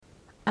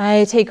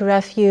I take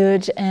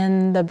refuge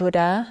in the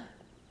Buddha.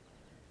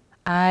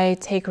 I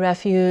take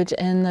refuge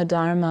in the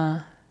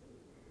Dharma.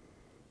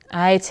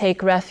 I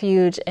take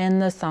refuge in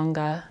the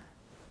Sangha.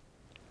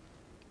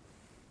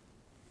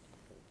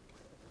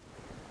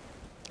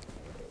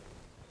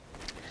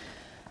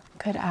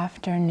 Good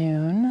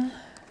afternoon.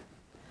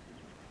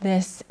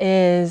 This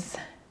is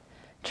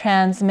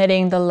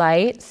Transmitting the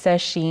Light,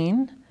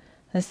 Sesshin,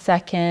 the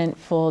second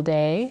full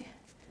day,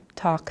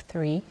 talk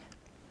 3.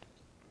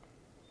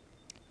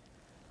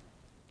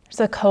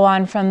 There's a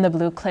koan from the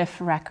Blue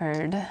Cliff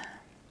Record.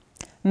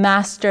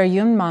 Master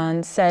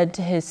Yunman said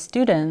to his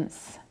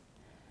students,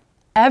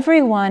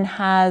 "Everyone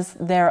has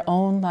their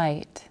own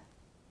light.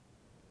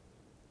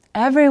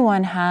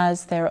 Everyone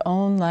has their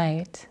own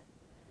light."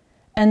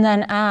 And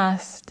then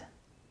asked,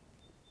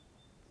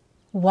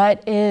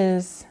 "What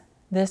is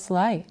this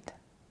light?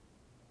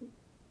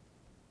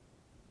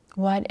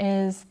 What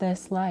is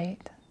this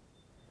light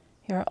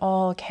you're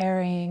all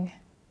carrying?"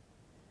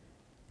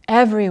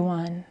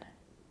 Everyone.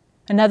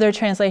 Another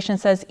translation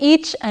says,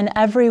 "Each and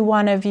every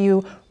one of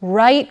you,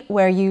 right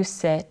where you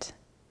sit,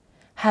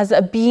 has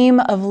a beam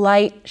of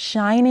light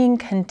shining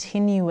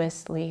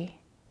continuously,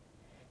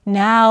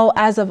 now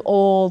as of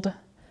old,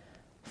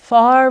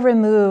 far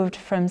removed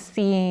from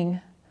seeing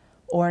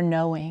or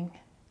knowing."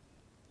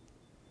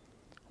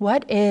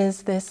 What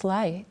is this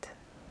light?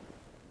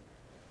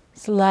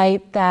 It's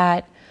light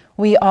that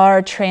we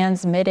are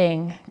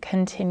transmitting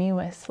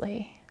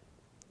continuously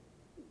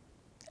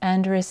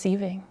and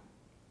receiving.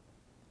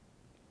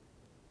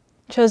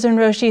 Chosen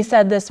Roshi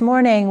said this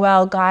morning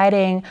while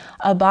guiding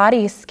a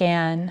body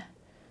scan,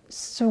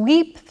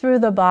 sweep through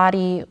the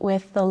body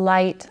with the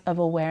light of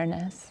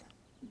awareness.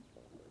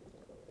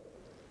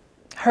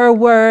 Her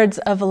words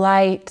of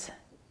light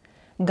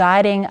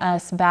guiding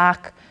us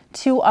back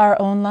to our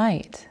own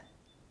light,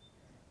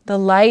 the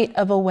light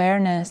of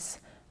awareness,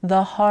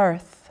 the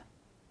hearth,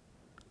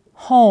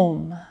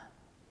 home.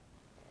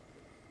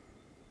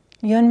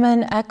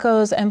 Yunman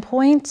echoes and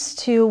points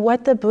to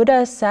what the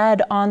Buddha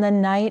said on the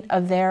night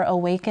of their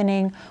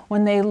awakening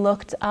when they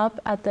looked up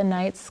at the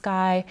night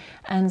sky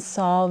and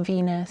saw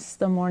Venus,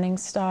 the morning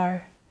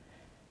star,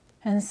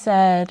 and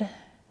said,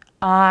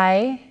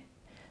 "I,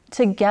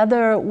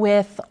 together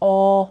with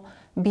all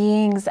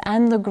beings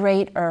and the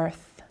great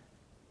earth,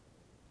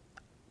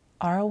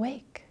 are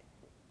awake,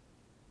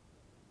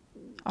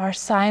 are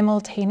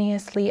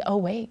simultaneously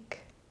awake."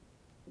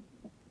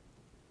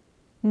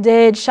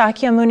 Did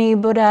Shakyamuni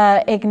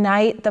Buddha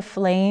ignite the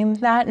flame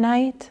that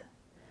night?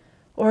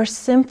 Or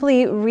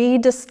simply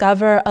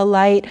rediscover a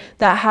light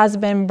that has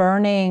been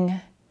burning,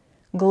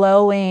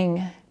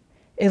 glowing,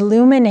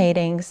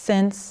 illuminating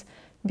since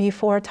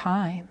before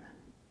time?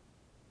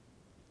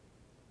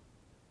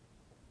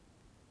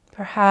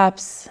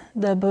 Perhaps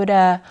the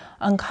Buddha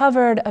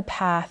uncovered a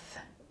path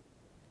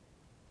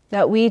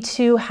that we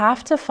too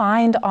have to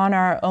find on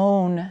our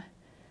own,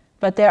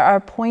 but there are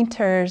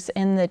pointers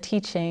in the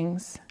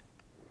teachings.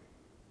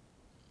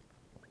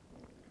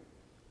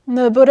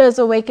 The Buddha's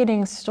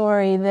awakening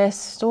story, this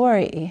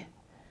story,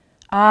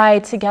 I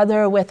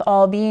together with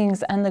all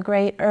beings and the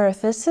great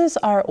earth, this is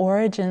our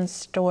origin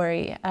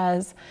story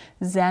as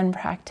Zen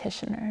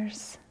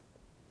practitioners.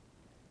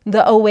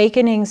 The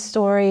awakening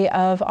story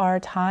of our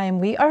time,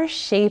 we are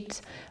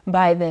shaped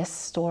by this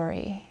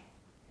story.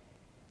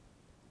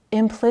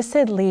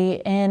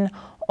 Implicitly in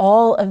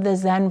all of the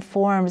Zen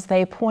forms,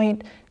 they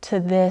point to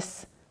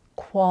this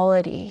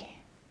quality.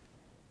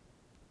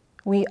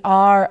 We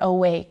are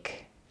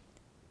awake.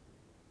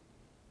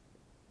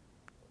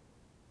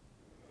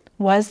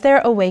 Was there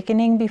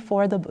awakening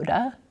before the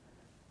Buddha?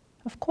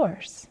 Of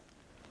course.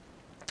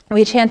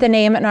 We chant the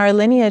name in our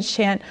lineage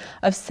chant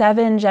of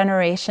 7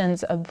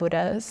 generations of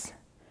Buddhas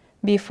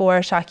before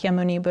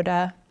Shakyamuni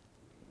Buddha.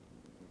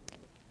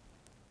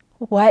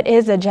 What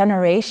is a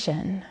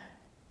generation?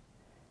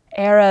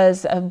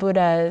 Eras of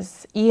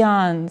Buddhas,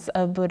 eons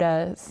of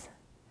Buddhas,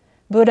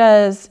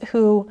 Buddhas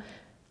who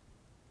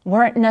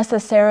weren't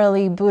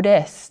necessarily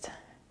Buddhist,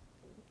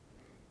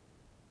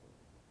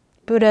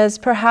 Buddhas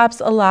perhaps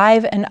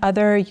alive in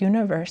other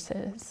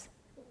universes.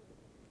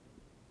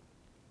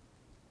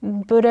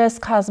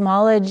 Buddhist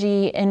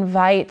cosmology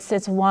invites,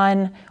 it's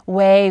one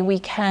way we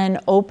can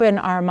open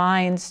our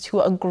minds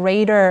to a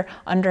greater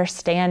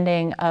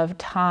understanding of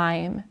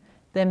time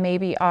than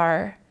maybe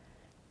our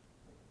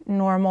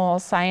normal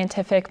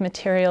scientific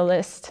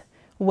materialist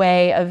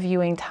way of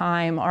viewing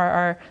time, or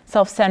our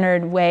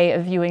self-centered way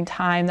of viewing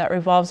time that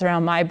revolves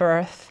around my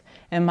birth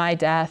and my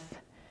death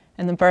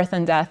and the birth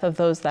and death of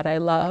those that I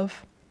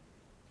love.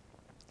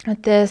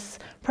 But this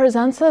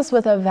presents us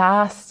with a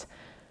vast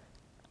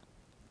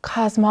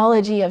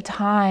cosmology of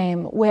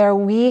time where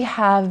we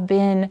have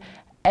been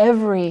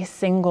every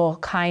single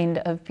kind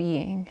of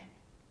being.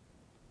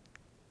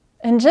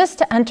 And just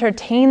to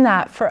entertain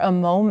that for a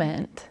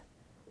moment,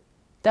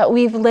 that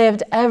we've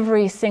lived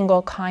every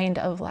single kind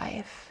of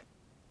life.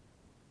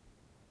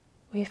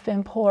 We've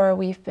been poor,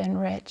 we've been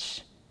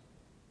rich.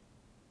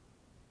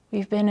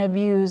 We've been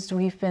abused,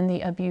 we've been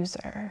the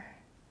abuser.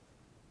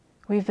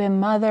 We've been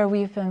mother,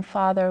 we've been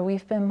father,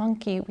 we've been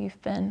monkey,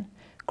 we've been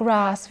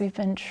grass, we've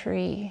been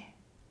tree.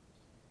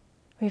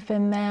 We've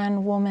been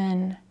man,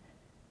 woman,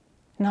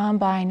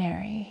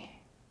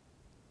 non-binary.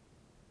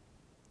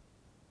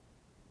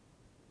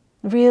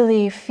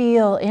 Really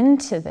feel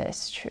into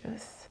this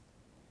truth.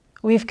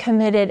 We've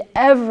committed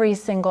every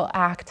single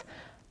act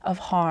of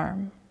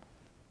harm.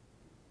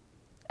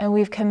 And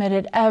we've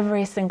committed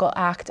every single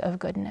act of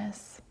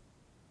goodness.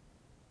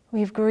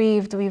 We've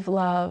grieved, we've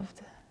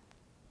loved,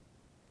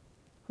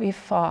 we've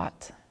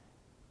fought,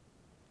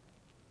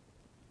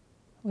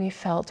 we've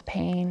felt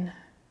pain.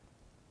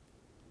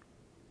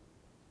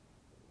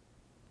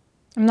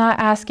 I'm not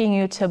asking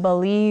you to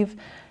believe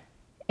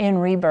in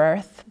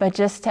rebirth, but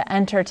just to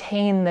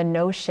entertain the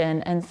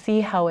notion and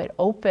see how it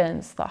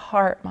opens the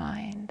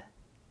heart-mind.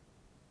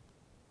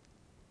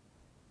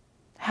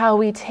 How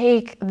we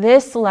take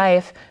this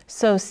life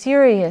so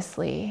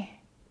seriously.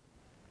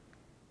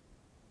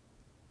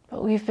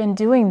 But we've been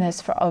doing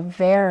this for a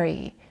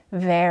very,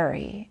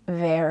 very,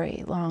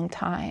 very long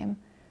time.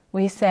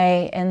 We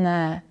say in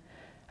the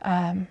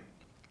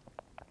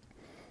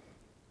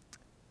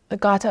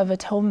Gata of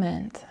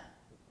Atonement,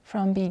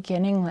 from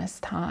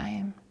beginningless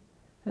time,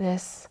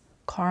 this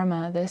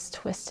karma, this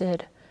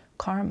twisted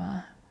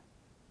karma.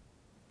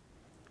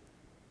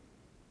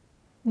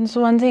 There's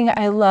one thing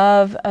I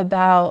love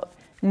about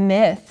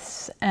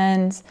myths,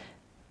 and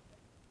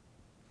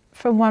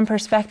from one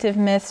perspective,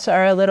 myths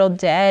are a little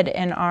dead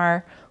in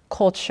our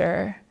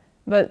culture,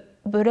 but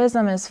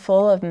Buddhism is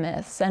full of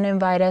myths and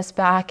invite us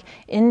back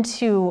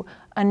into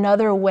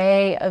another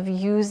way of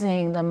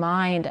using the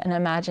mind and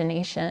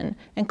imagination.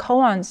 And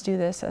koans do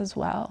this as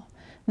well.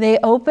 They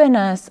open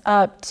us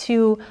up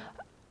to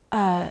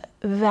a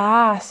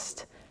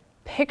vast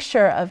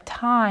picture of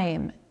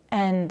time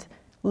and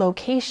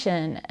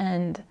location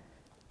and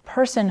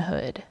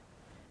personhood.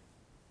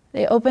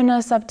 They open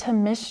us up to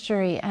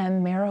mystery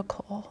and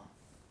miracle,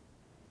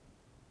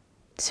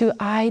 to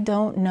I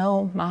don't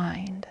know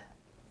mind.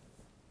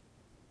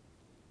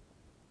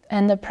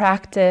 And the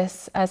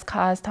practice, as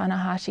Kaz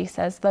Tanahashi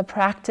says, the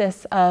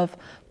practice of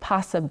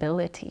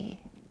possibility.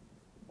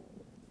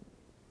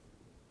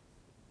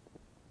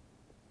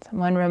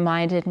 Someone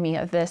reminded me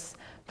of this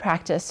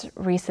practice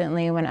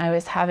recently when I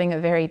was having a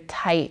very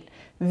tight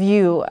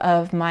view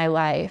of my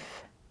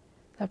life.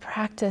 The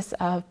practice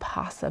of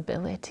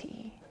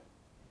possibility.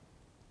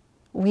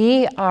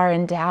 We are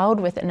endowed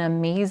with an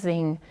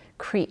amazing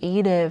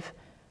creative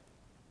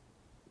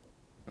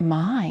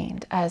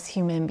mind as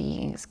human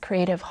beings,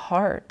 creative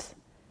heart.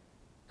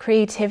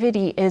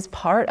 Creativity is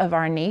part of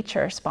our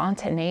nature.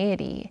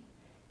 Spontaneity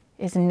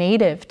is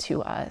native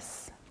to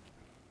us.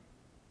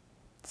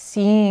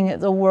 Seeing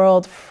the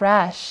world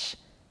fresh,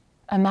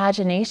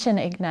 imagination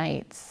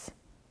ignites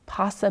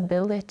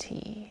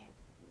possibility.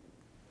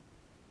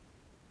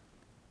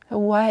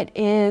 What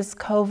is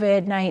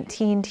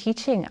COVID-19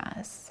 teaching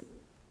us?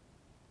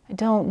 I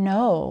don't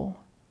know,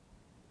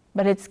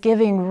 but it's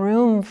giving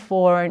room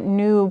for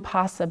new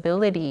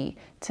possibility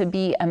to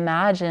be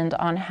imagined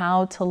on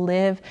how to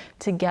live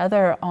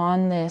together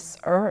on this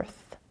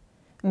earth.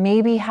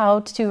 Maybe how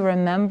to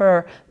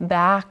remember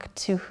back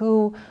to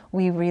who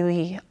we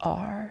really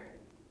are.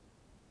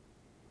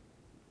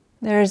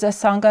 There's a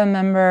Sangha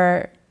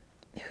member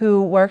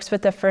who works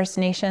with the First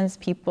Nations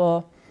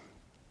people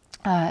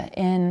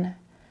in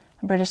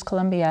British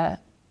Columbia,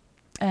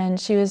 and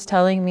she was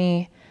telling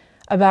me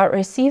about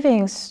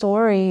receiving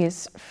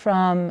stories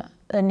from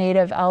the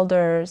Native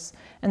elders.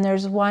 And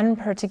there's one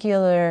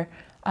particular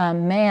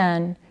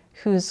man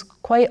who's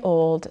quite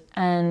old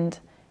and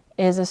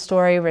is a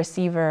story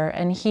receiver,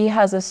 and he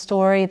has a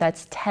story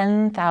that's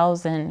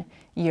 10,000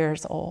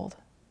 years old.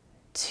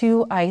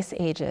 2 ice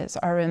ages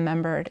are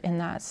remembered in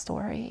that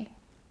story.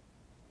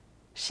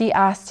 She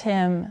asked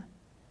him,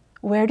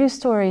 where do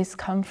stories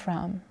come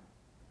from?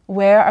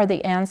 Where are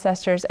the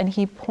ancestors? And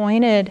he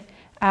pointed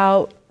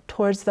out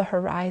towards the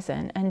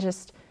horizon and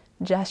just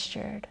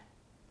gestured,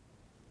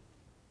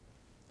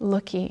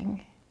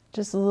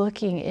 just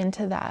looking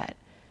into that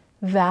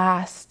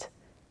vast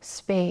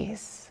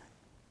space.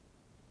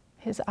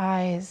 His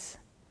eyes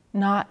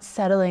not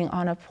settling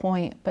on a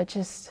point, but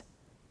just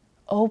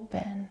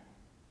open.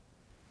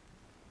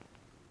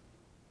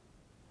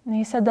 And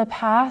he said the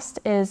past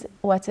is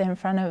what's in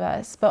front of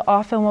us, but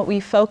often what we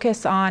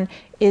focus on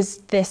is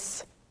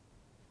this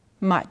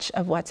much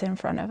of what's in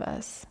front of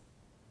us.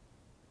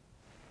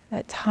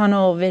 That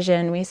tunnel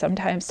vision we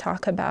sometimes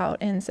talk about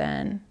in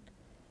Zen.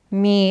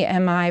 Me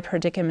and my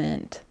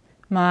predicament,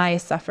 my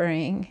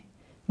suffering,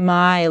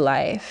 my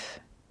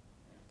life.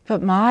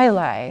 But my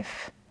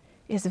life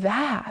is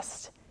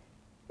vast.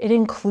 It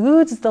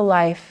includes the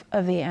life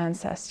of the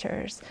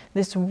ancestors,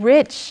 this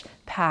rich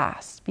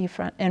past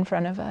in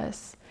front of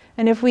us.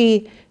 And if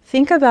we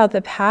think about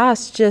the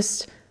past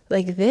just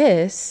like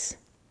this,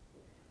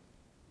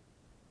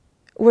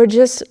 we're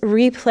just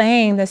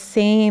replaying the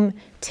same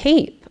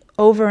tape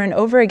over and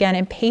over again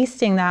and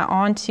pasting that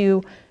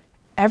onto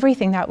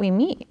everything that we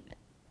meet.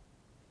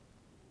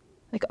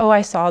 Like, oh,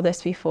 I saw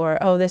this before.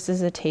 Oh, this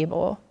is a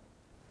table.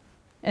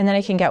 And then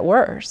it can get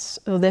worse.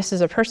 Oh, this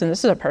is a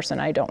person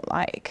I don't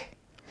like.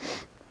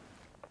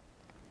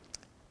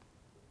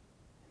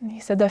 And he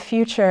said the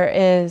future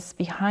is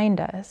behind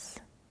us.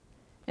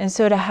 And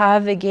so to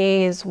have the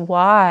gaze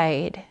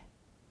wide,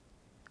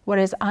 what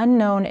is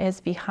unknown is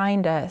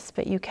behind us,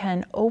 but you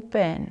can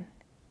open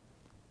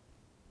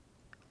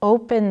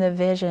the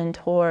vision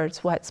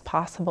towards what's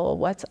possible,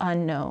 what's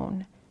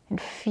unknown, and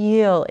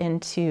feel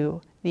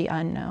into the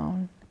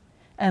unknown,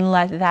 and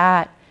let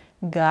that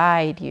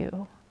guide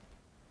you.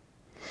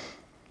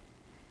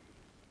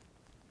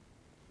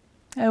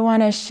 I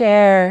want to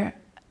share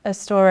a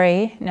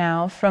story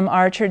now from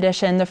our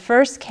tradition, the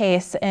first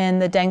case in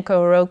the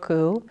Denko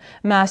Roku,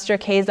 Master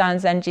Keizan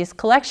Zenji's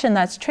collection,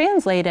 that's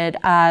translated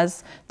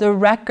as the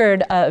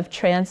record of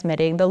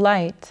transmitting the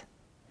light,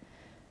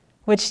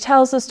 which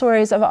tells the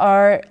stories of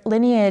our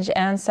lineage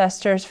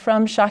ancestors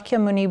from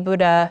Shakyamuni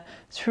Buddha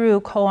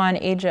through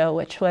Koan Ejo,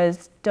 which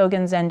was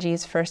Dogen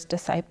Zenji's first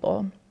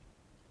disciple.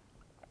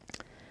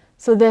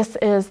 So this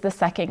is the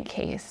second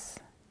case.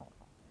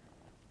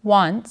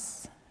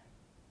 Once,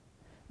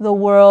 the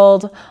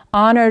world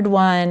honored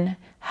one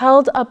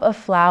held up a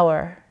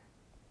flower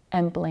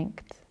and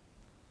blinked.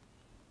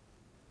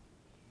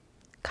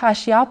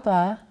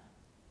 Kashyapa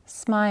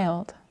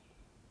smiled.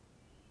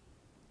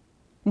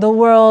 The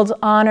world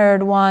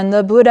honored one,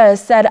 the Buddha,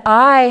 said,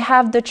 I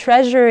have the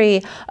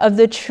treasury of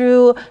the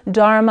true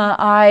Dharma,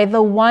 I,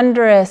 the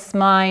wondrous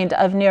mind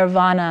of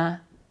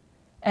Nirvana,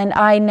 and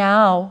I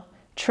now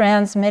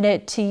transmit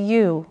it to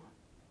you,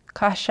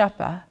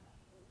 Kashyapa.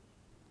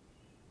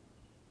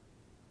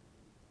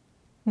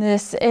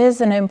 This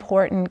is an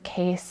important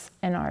case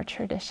in our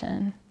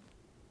tradition.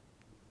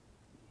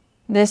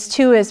 This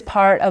too is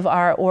part of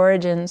our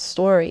origin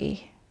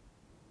story.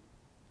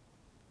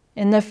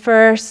 In the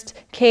first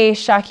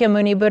case,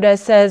 Shakyamuni Buddha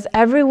says,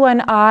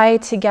 everyone I,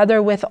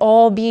 together with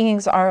all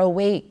beings, are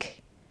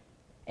awake,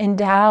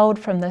 endowed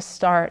from the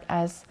start,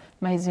 as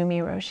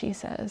Maizumi Roshi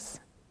says.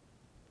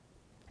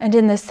 And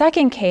in the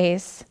second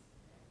case,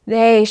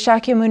 they,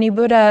 Shakyamuni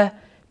Buddha,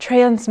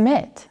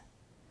 transmit.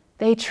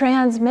 They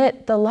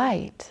transmit the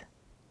light,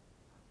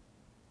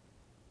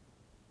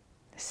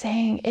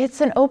 saying,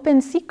 it's an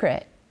open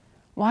secret.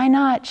 Why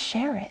not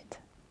share it?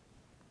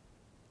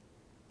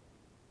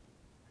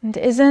 And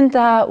isn't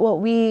that what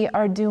we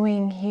are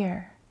doing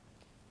here?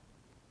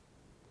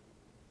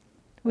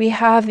 We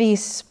have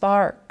these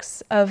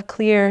sparks of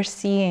clear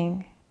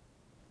seeing,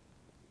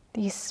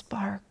 these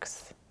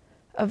sparks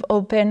of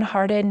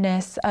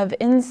open-heartedness, of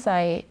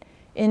insight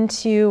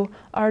into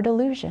our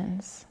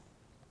delusions.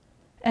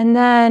 And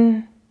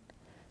then,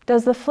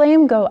 does the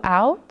flame go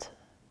out?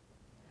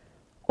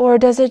 Or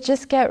does it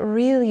just get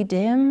really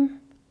dim?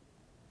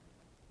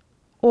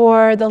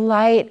 Or the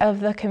light of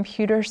the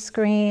computer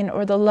screen,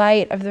 or the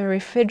light of the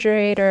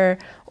refrigerator,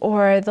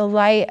 or the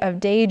light of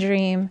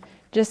daydream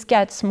just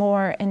gets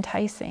more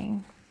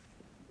enticing?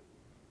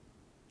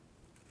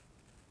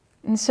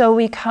 And so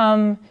we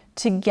come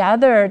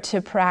together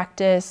to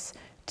practice,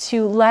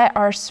 to let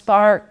our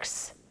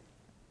sparks,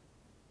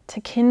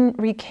 to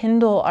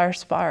rekindle our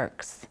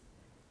sparks,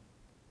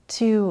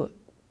 to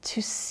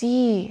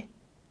see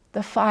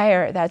the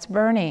fire that's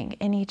burning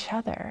in each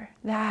other,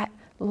 that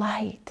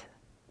light,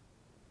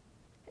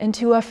 and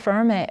to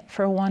affirm it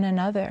for one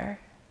another.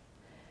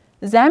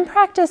 Zen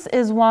practice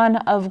is one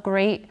of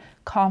great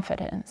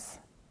confidence.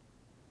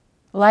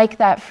 Like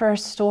that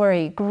first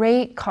story,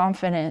 great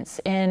confidence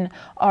in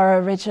our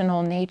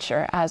original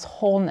nature as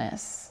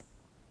wholeness.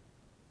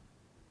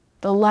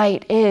 The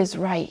light is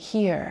right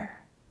here.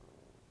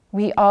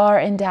 We are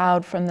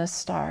endowed from the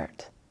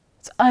start.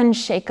 It's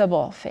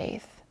unshakable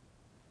faith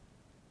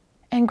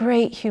and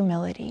great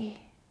humility.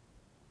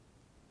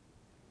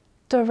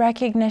 The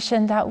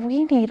recognition that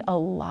we need a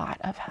lot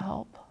of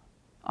help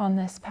on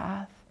this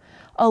path,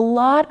 a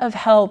lot of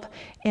help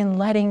in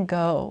letting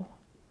go.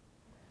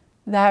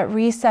 That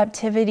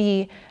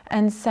receptivity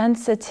and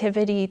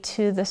sensitivity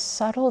to the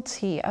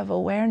subtlety of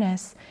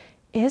awareness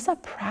is a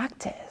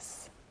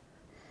practice.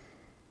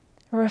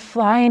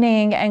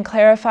 Refining and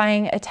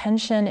clarifying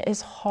attention is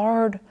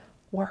hard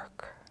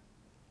work.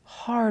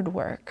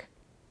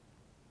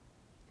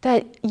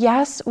 That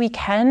yes, we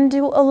can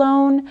do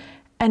alone,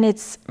 and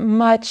it's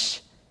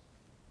much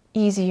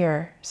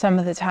easier some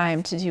of the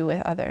time to do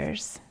with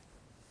others.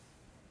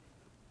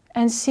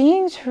 And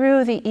seeing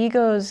through the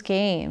ego's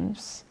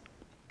games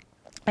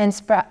and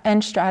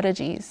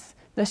strategies,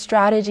 the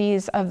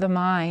strategies of the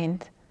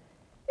mind,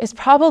 is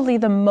probably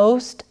the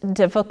most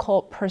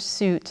difficult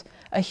pursuit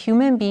a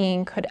human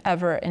being could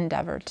ever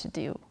endeavor to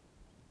do.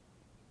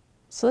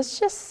 So let's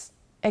just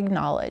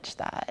acknowledge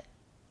that.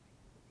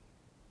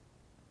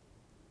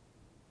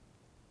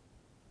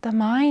 The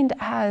mind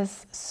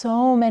has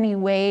so many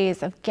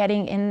ways of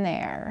getting in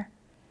there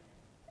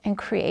and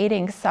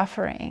creating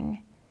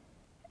suffering.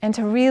 And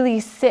to really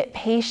sit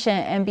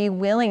patient and be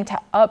willing to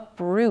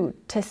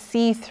uproot, to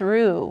see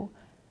through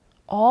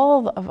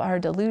all of our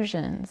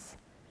delusions.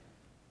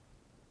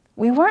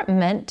 We weren't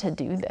meant to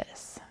do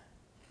this.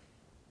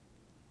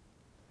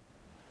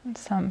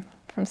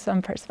 From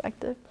some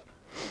perspective.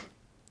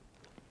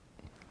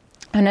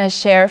 I'm going to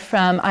share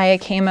from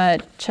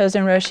Ayakema.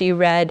 Chosen Roshi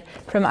read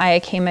from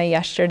Ayakema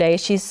yesterday.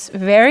 She's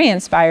very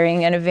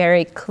inspiring and a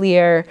very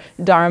clear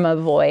Dharma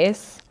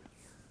voice.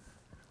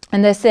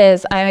 And this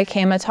is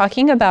Ayakema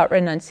talking about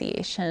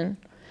renunciation,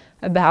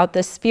 about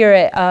the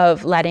spirit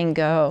of letting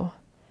go.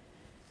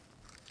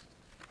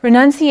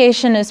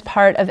 Renunciation is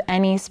part of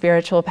any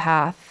spiritual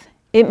path.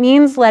 It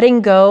means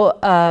letting go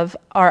of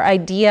our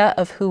idea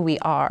of who we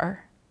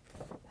are.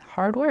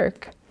 Hard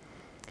work.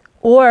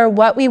 Or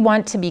what we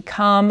want to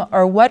become,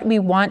 or what we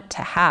want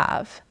to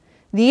have.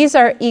 These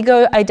are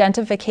ego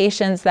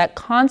identifications that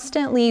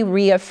constantly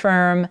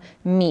reaffirm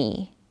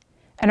me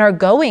and are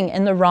going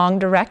in the wrong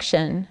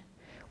direction.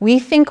 We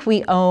think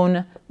we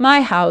own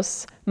my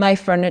house, my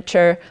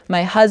furniture,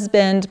 my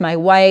husband, my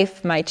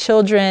wife, my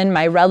children,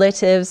 my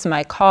relatives,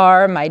 my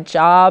car, my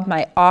job,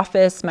 my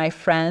office, my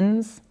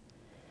friends.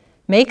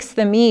 Makes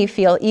the me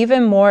feel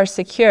even more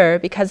secure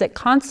because it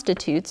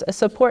constitutes a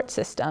support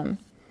system.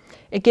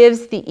 It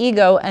gives the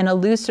ego an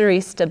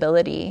illusory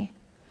stability.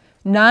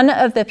 None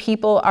of the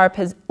people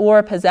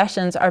or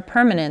possessions are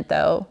permanent,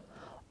 though.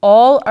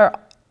 All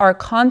are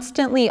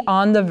constantly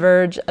on the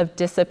verge of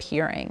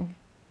disappearing.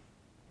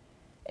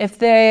 If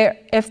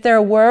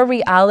there were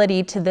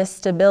reality to this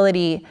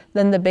stability,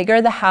 then the bigger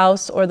the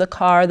house or the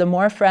car, the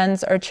more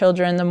friends or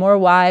children, the more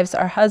wives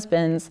or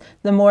husbands,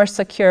 the more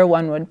secure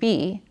one would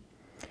be.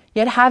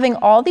 Yet having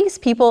all these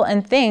people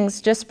and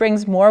things just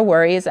brings more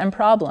worries and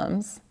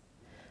problems.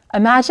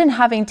 Imagine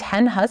having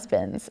 10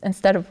 husbands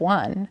instead of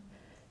one.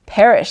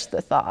 Perish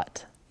the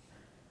thought.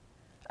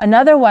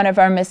 Another one of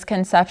our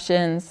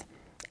misconceptions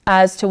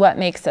as to what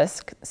makes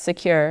us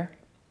secure.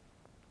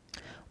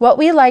 What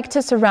we like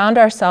to surround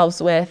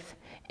ourselves with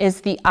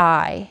is the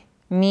I,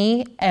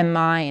 me and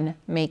mine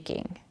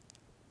making.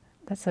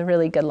 That's a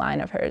really good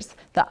line of hers.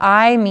 The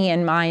I, me,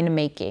 and mine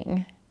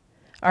making.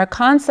 Our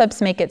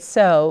concepts make it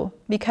so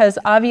because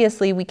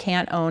obviously we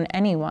can't own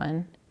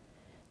anyone.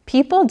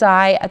 People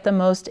die at the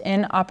most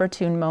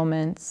inopportune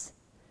moments.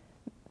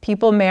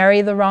 People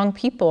marry the wrong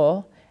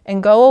people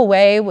and go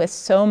away with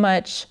so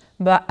much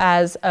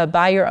as a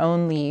by your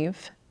own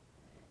leave.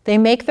 They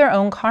make their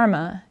own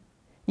karma,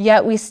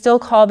 yet we still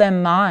call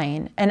them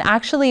mine and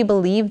actually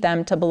believe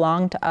them to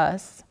belong to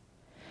us.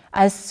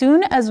 As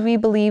soon as we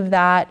believe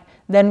that,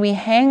 then we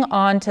hang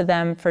on to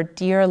them for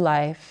dear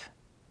life.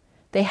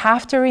 They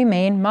have to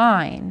remain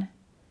mine.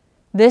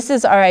 This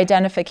is our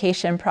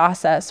identification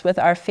process with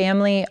our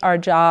family, our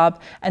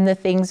job, and the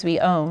things we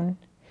own.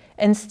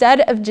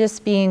 Instead of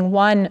just being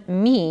one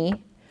me,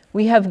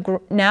 we have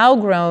now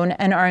grown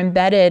and are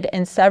embedded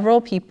in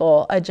several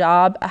people, a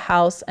job, a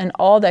house, and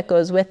all that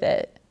goes with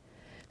it.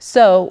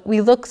 So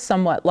we look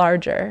somewhat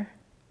larger.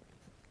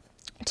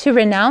 To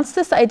renounce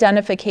this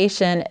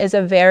identification is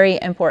a very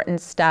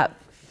important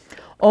step.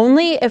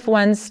 Only if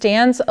one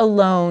stands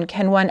alone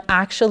can one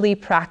actually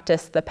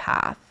practice the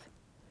path.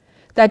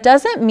 That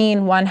doesn't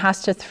mean one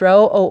has to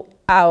throw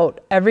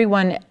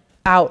everyone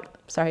out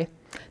of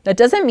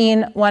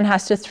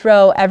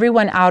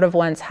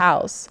one's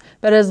house.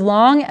 But as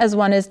long as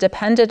one is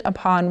dependent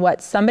upon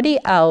what somebody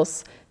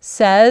else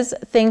says,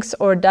 thinks,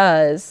 or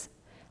does,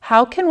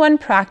 how can one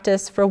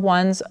practice for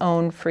one's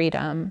own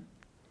freedom?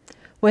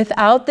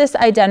 Without this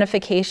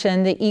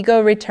identification, the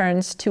ego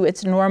returns to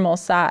its normal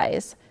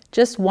size,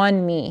 just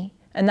one me,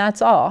 and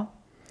that's all.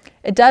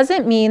 It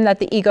doesn't mean that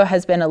the ego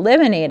has been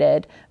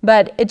eliminated,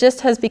 but it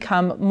just has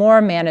become more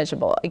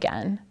manageable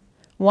again.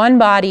 One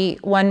body,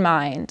 one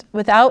mind,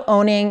 without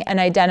owning and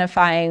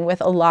identifying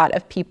with a lot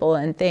of people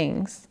and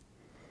things.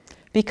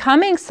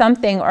 Becoming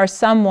something or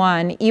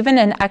someone, even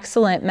an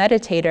excellent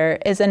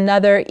meditator, is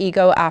another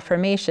ego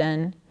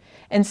affirmation.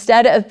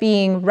 Instead of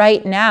being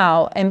right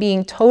now and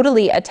being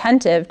totally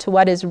attentive to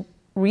what is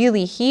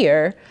really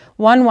here,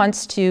 one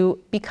wants to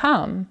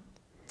become,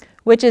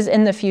 which is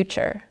in the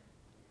future.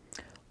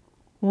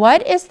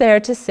 What is there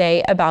to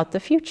say about the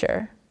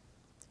future?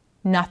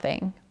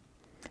 Nothing.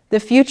 The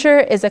future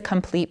is a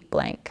complete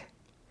blank.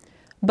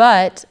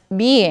 But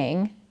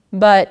being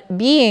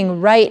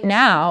right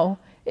now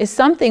is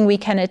something we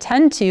can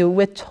attend to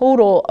with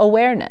total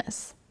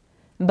awareness.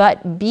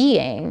 But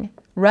being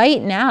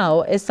right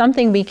now is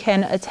something we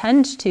can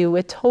attend to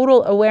with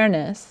total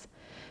awareness.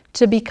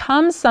 To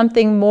become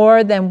something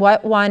more than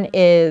what one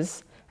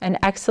is, an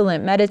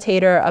excellent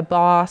meditator, a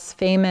boss,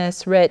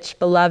 famous, rich,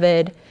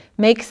 beloved,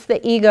 makes the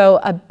ego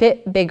a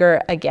bit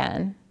bigger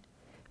again.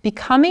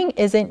 Becoming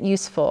isn't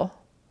useful.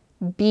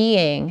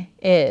 Being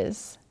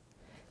is.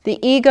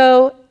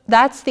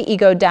 That's the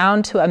ego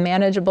down to a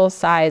manageable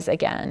size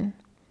again.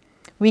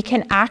 We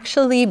can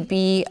actually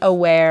be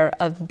aware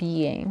of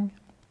being.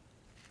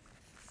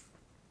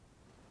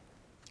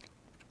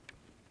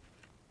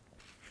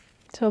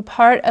 So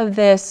part of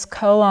this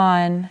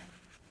koan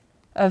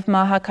of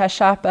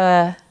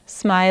Mahakashapa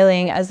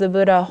smiling as the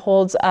Buddha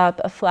holds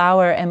up a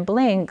flower and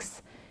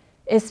blinks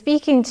is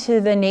speaking to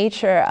the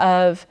nature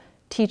of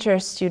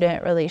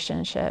teacher-student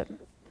relationship.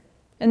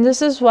 And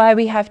this is why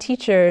we have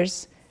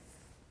teachers,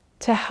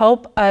 to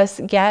help us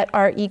get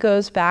our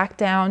egos back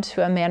down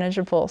to a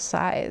manageable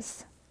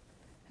size.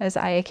 as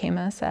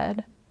Ayakema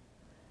said.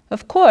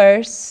 Of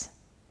course,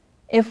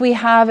 if we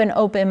have an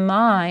open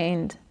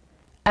mind,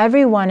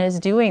 everyone is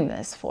doing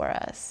this for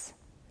us.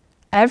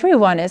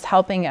 Everyone is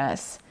helping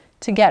us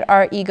to get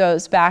our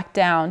egos back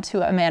down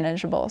to a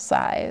manageable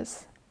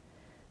size,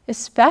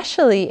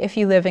 especially if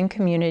you live in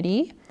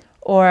community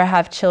or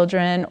have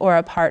children or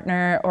a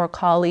partner or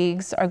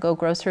colleagues or go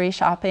grocery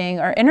shopping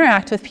or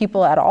interact with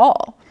people at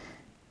all.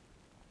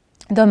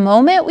 The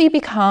moment we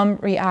become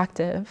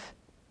reactive,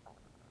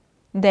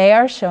 they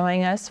are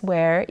showing us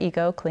where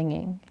ego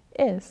clinging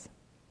is.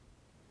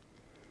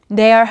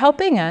 They are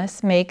helping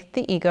us make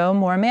the ego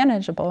more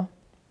manageable.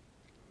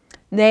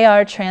 They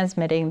are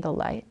transmitting the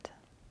light.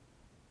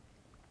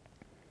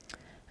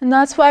 And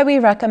that's why we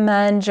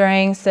recommend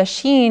during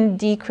sesshin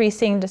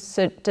decreasing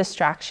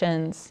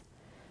distractions,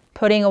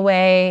 putting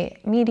away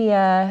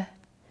media,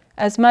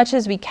 as much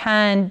as we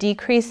can,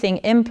 decreasing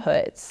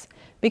inputs,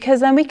 because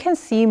then we can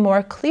see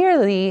more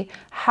clearly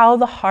how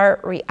the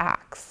heart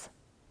reacts.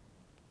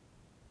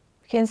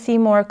 We can see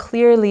more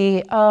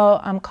clearly, oh,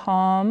 I'm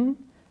calm,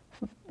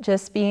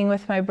 just being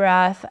with my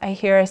breath, I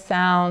hear a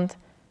sound,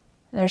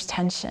 there's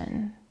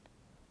tension.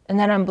 And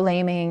then I'm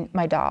blaming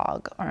my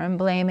dog, or I'm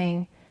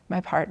blaming my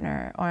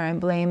partner, or I'm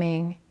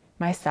blaming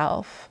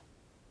myself.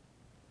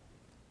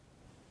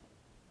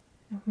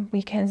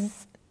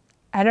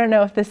 I don't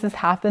know if this has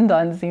happened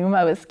on Zoom.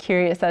 I was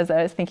curious as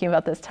I was thinking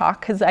about this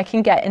talk, because I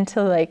can get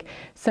into like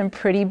some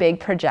pretty big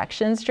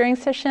projections during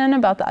sesshin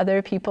about the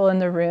other people in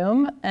the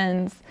room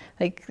and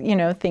like,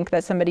 think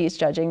that somebody's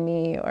judging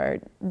me or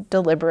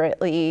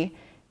deliberately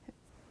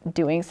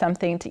doing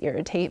something to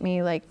irritate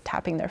me, like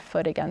tapping their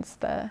foot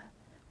against the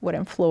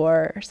wooden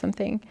floor or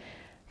something.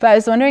 But I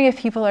was wondering if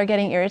people are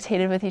getting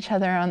irritated with each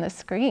other on the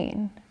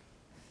screen.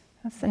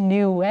 That's a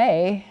new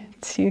way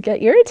to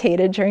get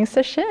irritated during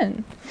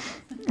sesshin.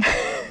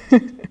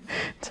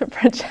 To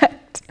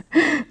project.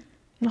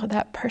 No,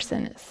 that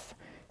person is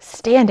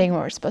standing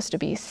where we're supposed to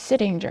be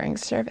sitting during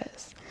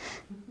service.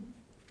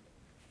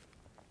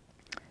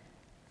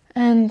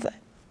 And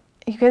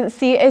you can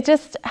see, it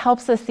just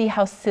helps us see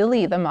how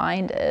silly the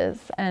mind is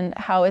and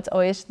how it's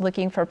always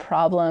looking for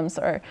problems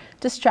or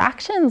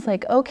distractions.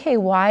 Like, okay,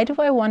 why do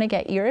I want to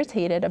get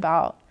irritated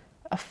about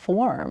a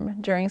form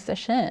during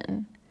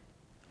sesshin?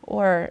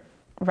 Or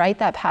write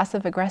that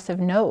passive-aggressive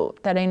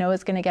note that I know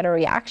is going to get a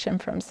reaction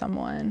from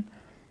someone.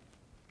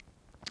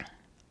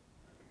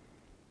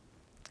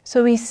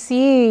 So we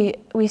see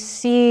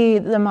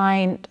the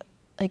mind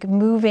like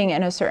moving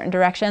in a certain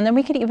direction. And then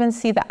we could even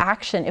see the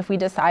action if we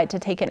decide to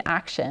take an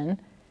action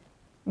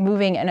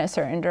moving in a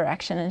certain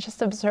direction, and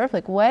just observe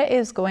like, what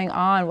is going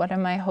on? What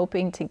am I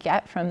hoping to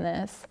get from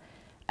this?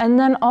 And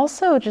then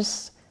also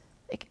just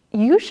like,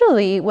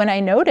 usually when I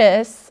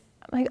notice,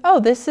 like,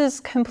 oh, this is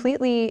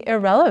completely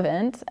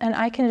irrelevant, and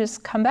I can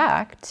just come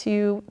back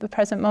to the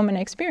present moment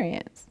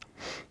experience.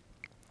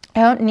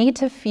 I don't need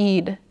to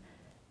feed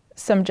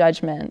some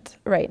judgment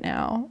right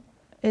now.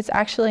 It's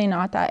actually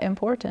not that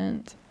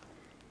important.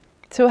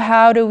 So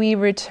how do we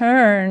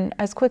return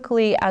as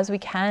quickly as we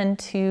can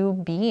to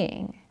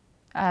being,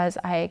 as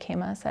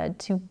Ayakema said,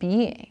 to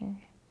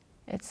being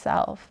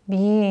itself,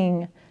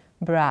 being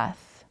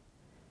breath,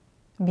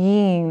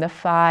 being the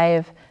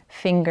 5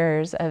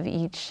 fingers of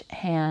each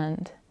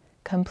hand,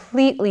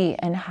 completely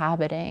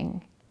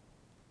inhabiting,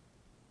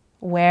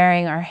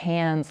 wearing our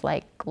hands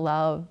like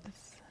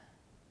gloves.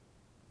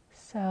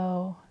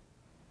 So,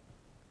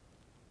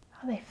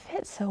 oh, they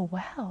fit so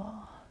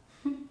well.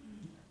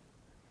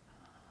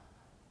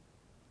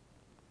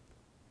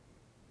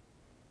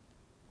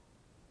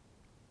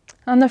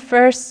 On the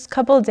first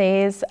couple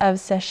days of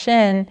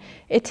sesshin,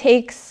 it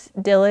takes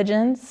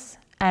diligence,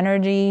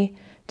 energy,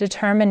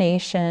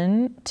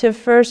 determination to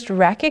first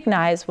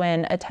recognize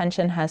when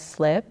attention has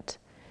slipped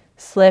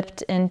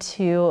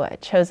into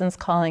Chosen's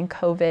calling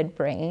COVID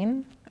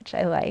brain, which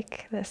I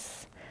like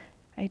this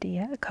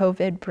idea,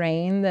 COVID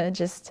brain, the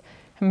just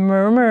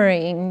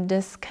murmuring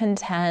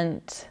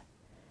discontent,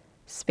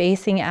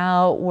 spacing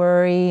out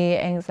worry,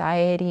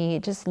 anxiety,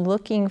 just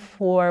looking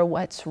for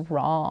what's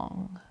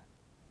wrong.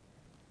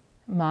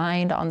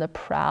 Mind on the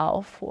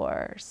prowl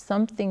for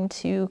something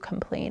to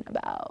complain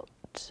about.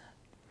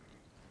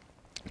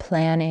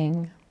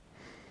 Planning.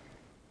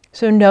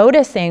 So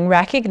noticing,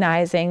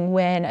 recognizing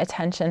when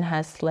attention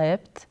has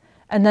slipped.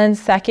 And then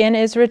second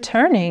is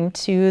returning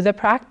to the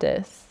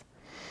practice.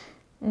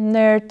 And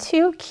there are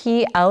 2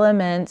 key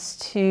elements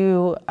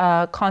to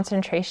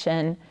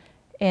concentration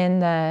in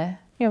the,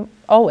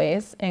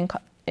 always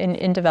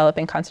in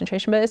developing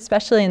concentration, but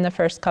especially in the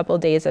first couple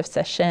days of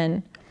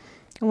sesshin.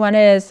 One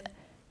is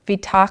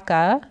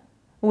vitakka,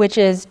 which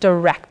is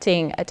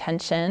directing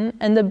attention.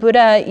 And the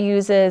Buddha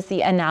uses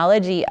the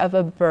analogy of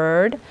a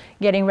bird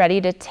getting ready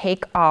to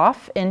take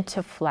off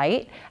into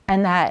flight,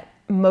 and that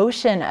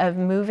motion of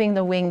moving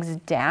the wings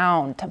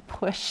down to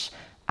push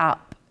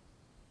up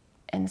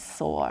and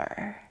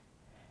soar.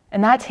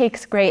 And that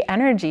takes great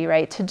energy,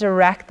 right? To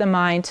direct the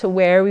mind to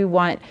where we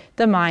want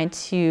the mind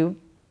to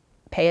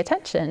pay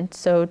attention.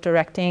 So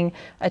directing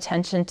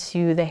attention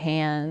to the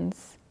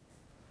hands,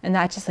 And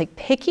that's just like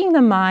picking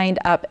the mind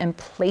up and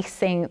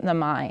placing the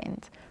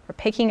mind, or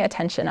picking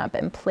attention up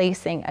and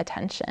placing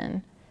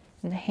attention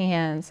in the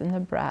hands and the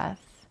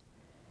breath.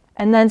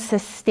 And then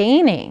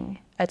sustaining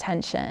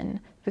attention,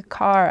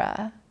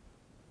 vikara,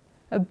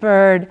 a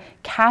bird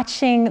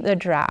catching the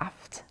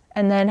draft,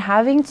 and then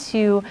having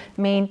to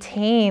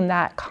maintain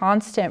that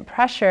constant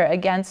pressure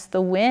against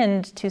the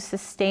wind to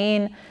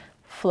sustain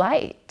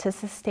flight, to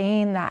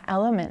sustain that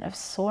element of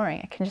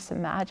soaring. I can just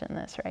imagine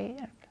this, right?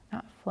 I've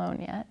not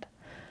flown yet.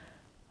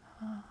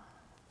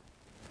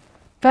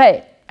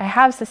 But I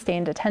have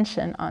sustained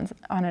attention on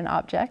an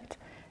object,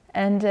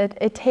 and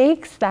it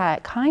takes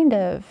that kind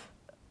of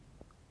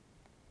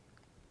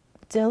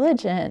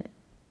diligent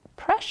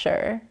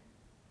pressure,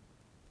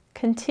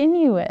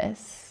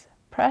 continuous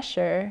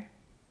pressure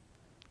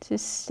to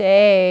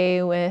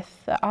stay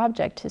with the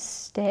object, to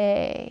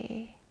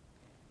stay.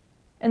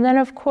 And then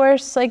of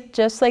course,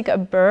 just like a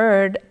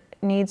bird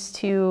needs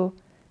to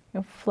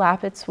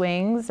flap its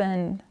wings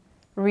and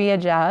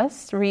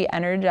readjust,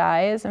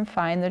 re-energize, and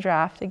find the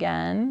draft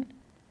again.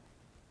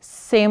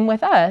 Same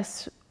with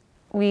us.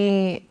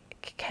 We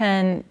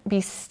can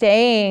be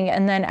staying,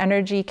 and then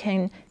energy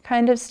can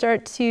kind of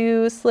start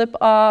to slip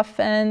off,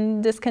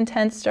 and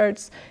discontent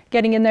starts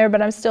getting in there, but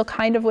I'm still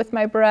kind of with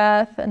my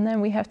breath. And then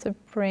we have to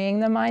bring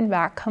the mind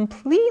back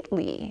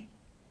completely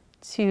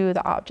to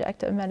the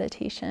object of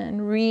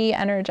meditation,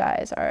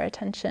 re-energize our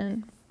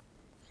attention.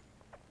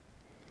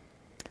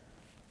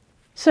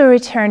 So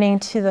returning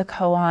to the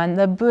koan,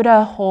 the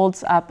Buddha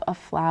holds up a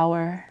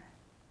flower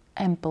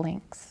and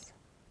blinks.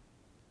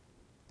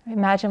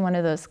 Imagine one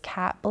of those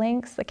cat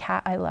blinks, the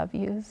cat I love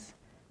yous.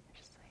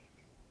 Just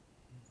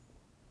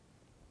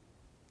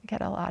I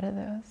get a lot of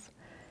those.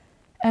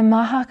 And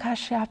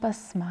Mahakashyapa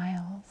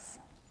smiles.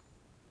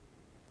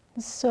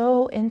 It's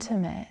so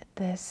intimate,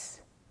 this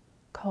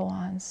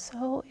koan,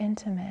 so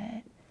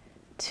intimate.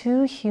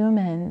 Two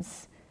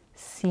humans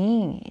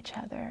seeing each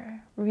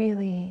other,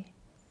 really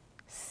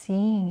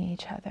seeing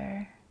each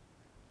other.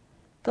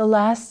 The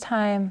last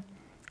time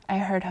I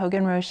heard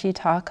Hogen Roshi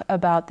talk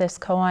about this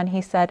koan,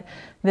 he said,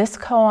 this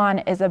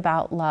koan is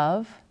about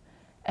love.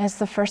 And it's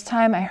the first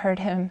time I heard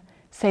him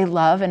say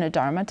love in a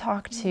Dharma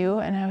talk too,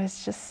 and I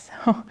was just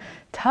so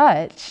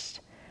touched.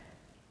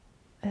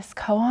 This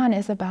koan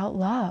is about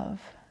love.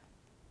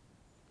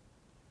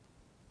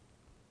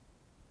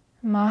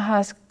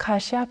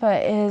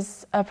 Mahakashyapa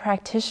is a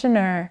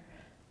practitioner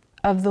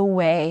of the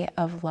way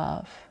of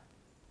love.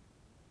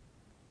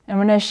 I'm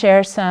going to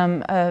share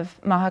some of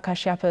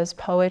Mahakashyapa's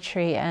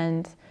poetry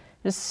and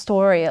the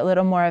story, a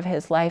little more of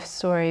his life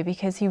story,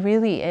 because he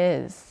really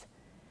is.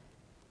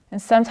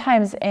 And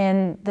sometimes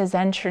in the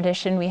Zen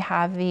tradition, we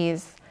have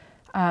these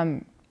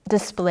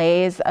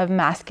displays of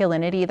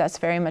masculinity that's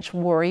very much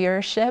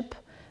warriorship,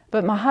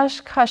 but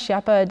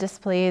Mahakashyapa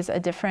displays a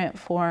different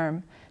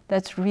form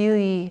that's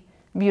really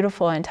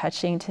beautiful and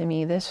touching to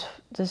me.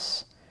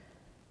 This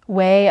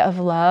way of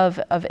love,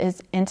 of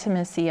his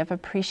intimacy, of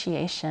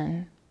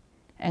appreciation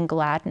and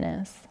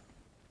gladness.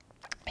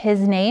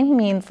 His name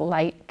means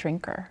light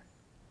drinker.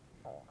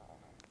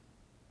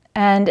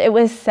 And it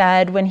was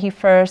said when he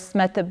first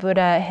met the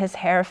Buddha, his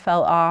hair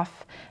fell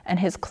off and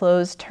his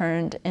clothes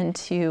turned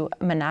into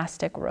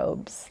monastic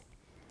robes.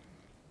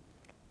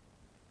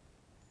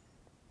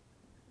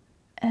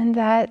 And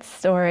that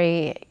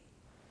story,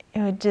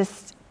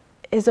 just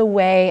is a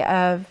way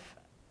of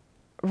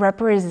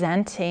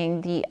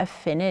representing the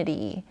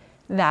affinity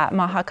that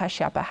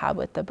Mahakashyapa had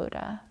with the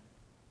Buddha.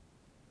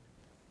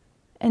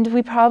 And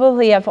we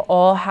probably have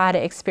all had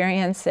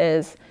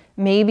experiences,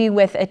 maybe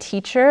with a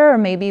teacher or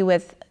maybe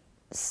with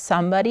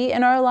somebody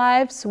in our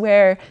lives,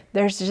 where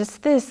there's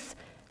just this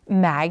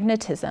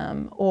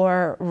magnetism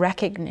or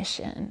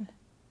recognition.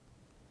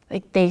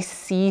 Like they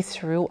see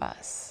through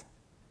us,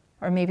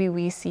 or maybe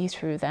we see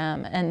through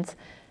them. And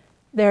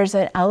there's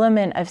an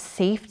element of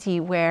safety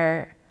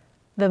where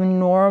the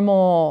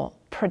normal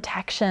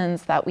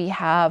protections that we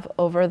have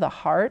over the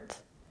heart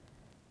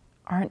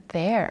aren't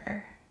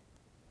there.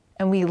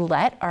 And we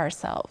let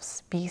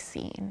ourselves be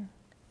seen.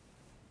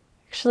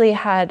 Actually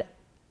had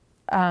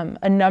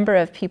a number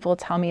of people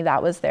tell me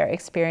that was their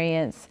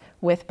experience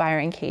with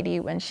Byron Katie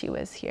when she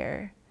was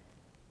here.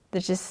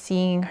 That just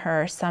seeing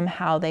her,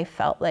 somehow they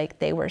felt like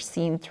they were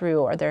seen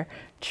through, or their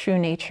true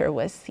nature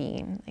was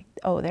seen. Like,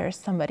 oh, there's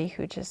somebody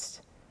who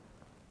just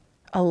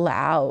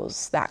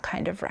allows that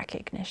kind of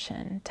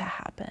recognition to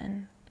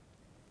happen.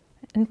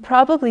 And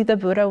probably the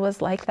Buddha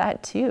was like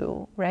that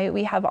too, right?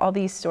 We have all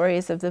these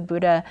stories of the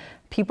Buddha,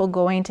 people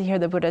going to hear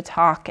the Buddha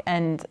talk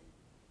and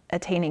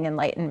attaining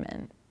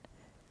enlightenment.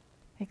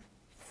 Like,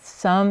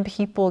 some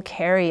people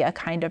carry a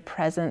kind of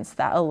presence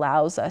that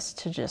allows us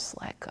to just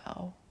let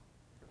go.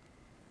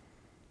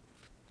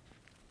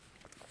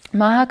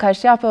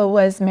 Mahakashyapa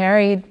was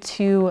married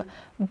to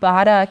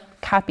Bada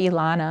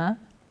Kapilana.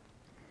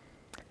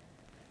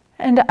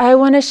 And I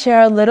want to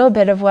share a little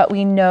bit of what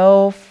we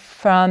know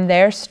from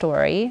their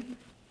story.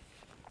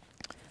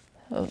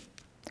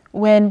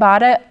 When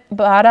Bada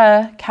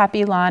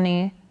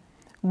Kapilani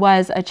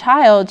was a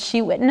child,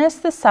 she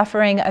witnessed the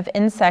suffering of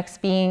insects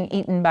being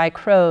eaten by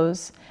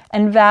crows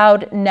and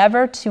vowed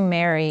never to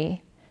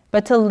marry,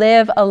 but to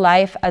live a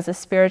life as a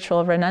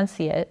spiritual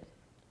renunciate.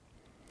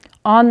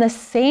 On the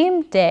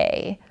same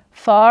day,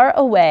 far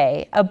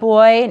away, a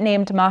boy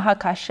named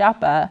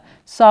Mahakashyapa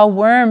saw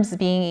worms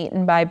being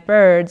eaten by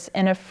birds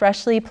in a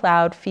freshly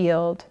plowed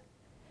field.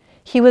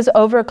 He was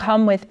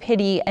overcome with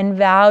pity and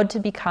vowed to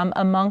become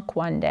a monk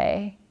one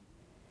day.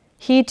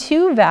 He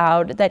too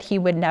vowed that he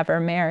would never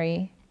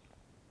marry.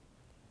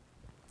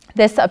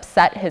 This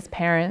upset his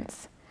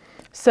parents,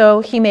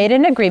 so he made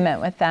an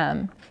agreement with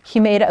them. He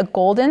made a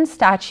golden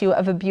statue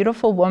of a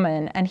beautiful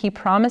woman, and he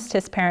promised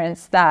his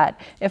parents that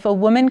if a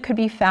woman could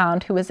be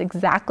found who was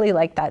exactly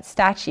like that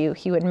statue,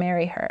 he would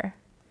marry her.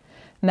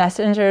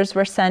 Messengers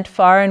were sent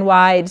far and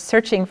wide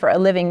searching for a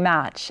living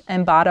match,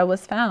 and Bada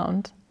was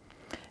found.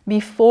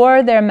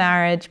 Before their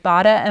marriage,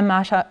 Bada and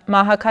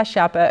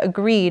Mahakashyapa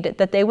agreed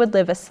that they would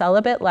live a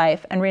celibate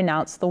life and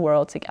renounce the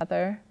world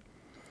together.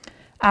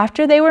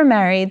 After they were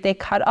married, they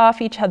cut off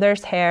each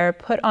other's hair,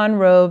 put on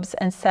robes,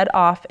 and set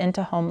off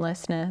into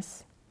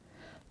homelessness.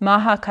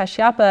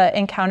 Mahakashyapa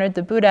encountered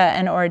the Buddha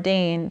and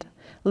ordained,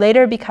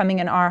 later becoming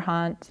an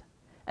arhat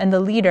and a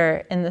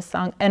leader in the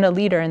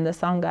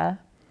Sangha.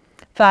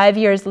 5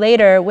 years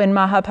later, when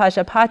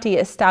Mahapajapati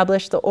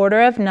established the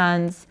order of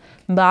nuns,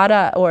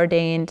 Bada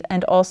ordained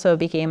and also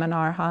became an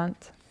arhat.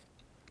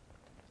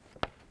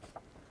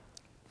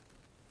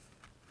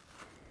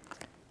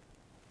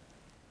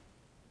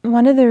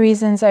 One of the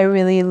reasons I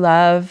really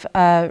love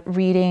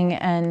reading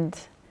and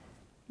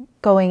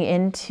going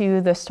into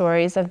the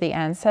stories of the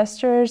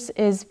ancestors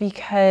is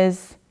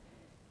because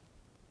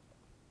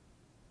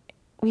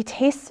we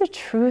taste the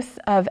truth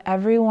of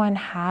everyone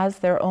has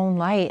their own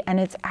light, and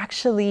it's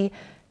actually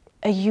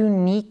a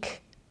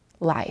unique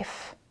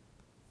life.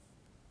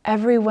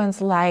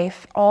 Everyone's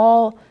life,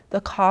 all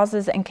the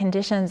causes and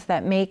conditions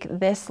that make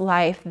this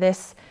life,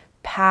 this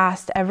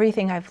past,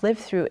 everything I've lived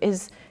through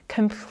is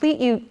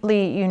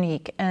completely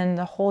unique in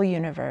the whole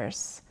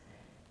universe.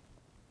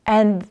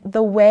 And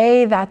the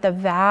way that the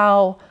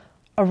vow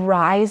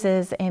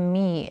arises in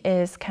me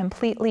is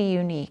completely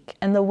unique.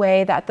 And the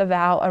way that the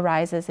vow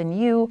arises in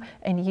you,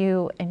 and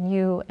you, and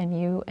you, and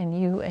you, and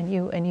you, and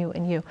you, and you,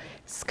 and you,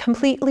 it's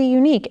completely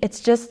unique. It's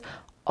just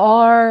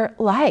our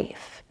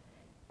life.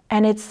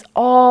 And it's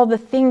all the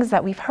things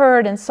that we've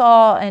heard and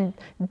saw and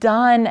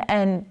done,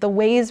 and the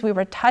ways we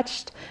were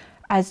touched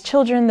as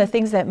children, the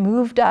things that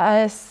moved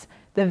us,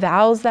 the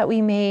vows that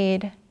we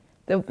made,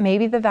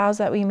 maybe the vows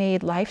that we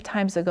made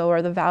lifetimes ago,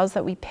 or the vows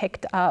that we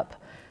picked up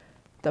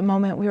the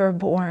moment we were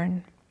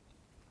born.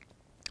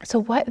 So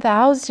what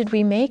vows did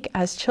we make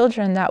as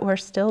children that we're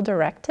still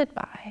directed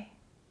by?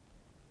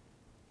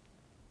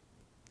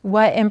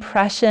 What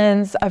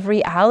impressions of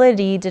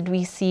reality did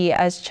we see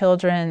as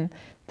children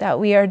that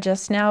we are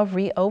just now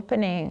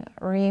reopening,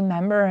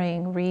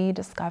 remembering,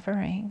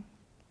 rediscovering?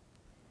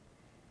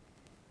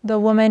 The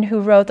woman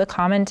who wrote the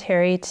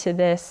commentary to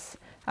this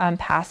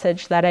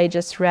passage that I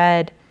just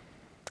read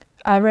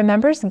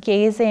remembers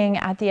gazing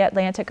at the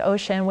Atlantic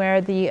Ocean,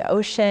 where the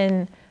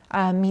ocean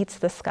meets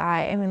the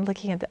sky. I mean,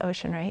 looking at the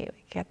ocean, right?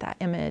 We get that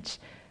image.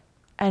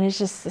 And it's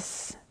just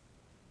this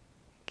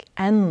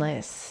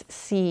endless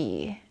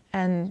sea,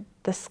 and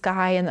the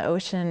sky and the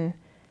ocean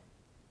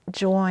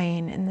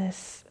join in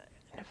this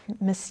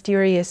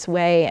mysterious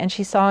way. And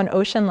she saw an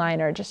ocean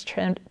liner just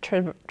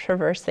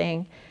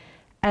traversing.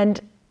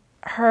 And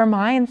her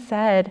mind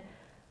said,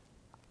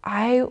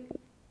 I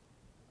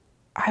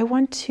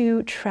want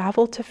to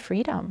travel to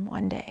freedom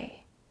one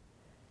day.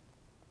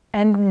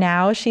 And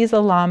now she's a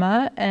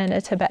Lama and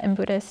a Tibetan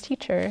Buddhist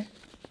teacher.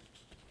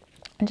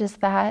 And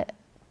just that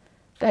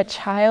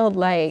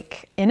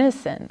childlike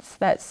innocence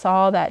that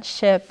saw that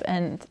ship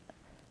and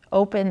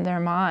opened their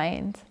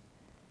mind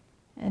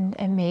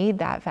and made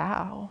that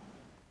vow.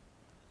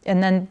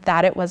 And then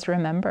that it was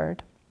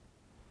remembered.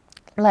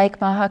 Like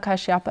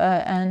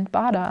Mahakashyapa and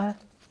Bada.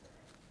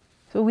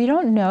 So we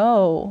don't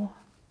know.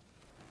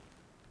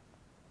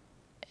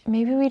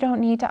 Maybe we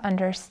don't need to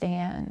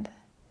understand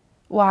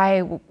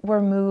why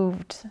we're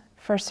moved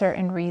for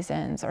certain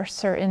reasons, or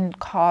certain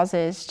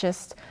causes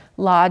just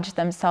lodge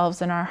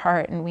themselves in our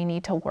heart and we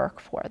need to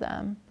work for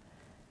them.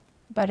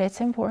 But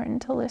it's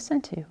important to listen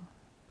to.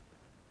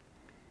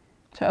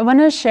 So I want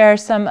to share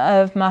some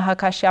of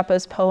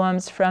Mahakashyapa's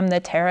poems from the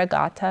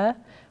Therigatha,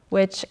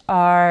 which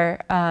are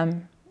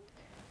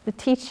the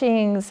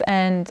teachings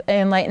and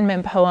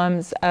enlightenment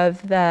poems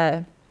of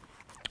the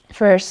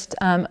first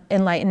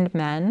enlightened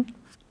men.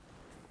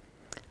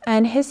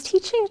 And his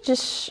teaching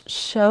just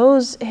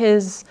shows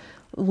his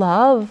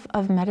love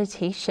of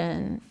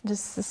meditation,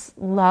 just this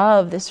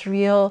love, this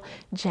real,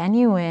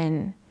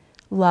 genuine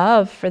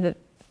love for the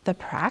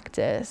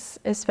practice,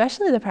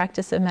 especially the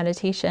practice of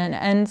meditation,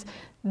 and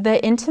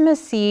the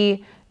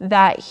intimacy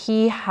that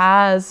he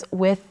has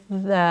with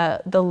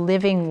the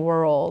living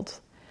world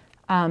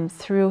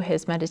through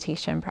his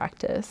meditation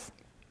practice.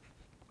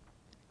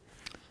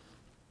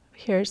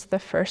 Here's the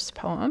first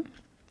poem.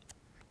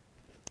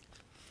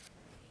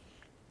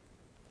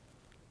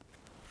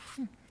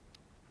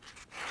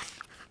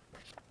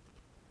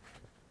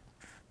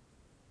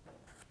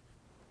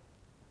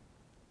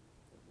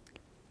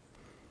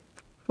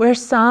 Where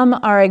some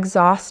are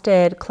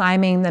exhausted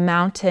climbing the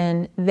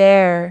mountain,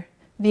 there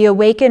the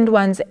awakened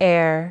one's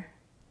air,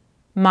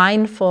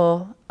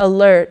 mindful,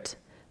 alert,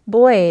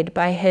 buoyed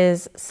by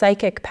his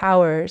psychic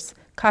powers,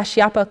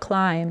 Kashyapa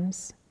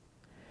climbs.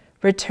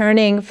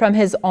 Returning from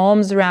his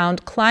alms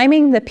round,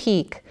 climbing the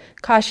peak,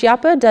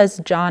 Kashyapa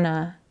does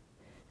jhana.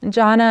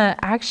 Jhana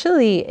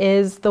actually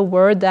is the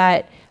word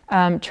that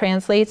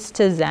translates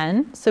to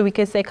Zen. So we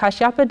could say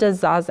Kashyapa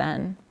does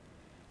Zazen.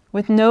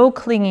 With no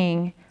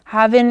clinging,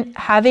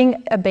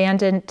 having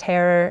abandoned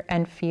terror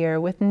and fear.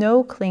 With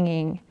no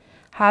clinging,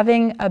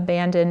 having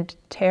abandoned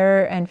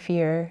terror and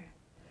fear.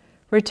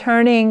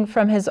 Returning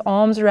from his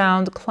alms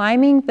round,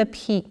 climbing the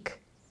peak,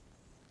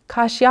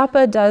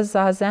 Kashyapa does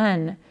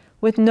Zazen.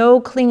 With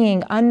no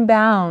clinging,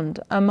 unbound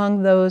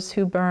among those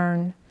who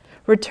burn.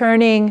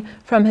 Returning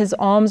from his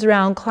alms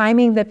round,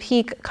 climbing the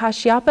peak,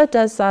 Kashyapa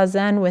does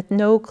Zazen with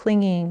no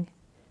clinging.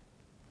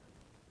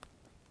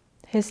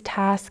 His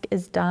task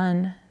is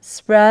done,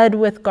 spread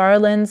with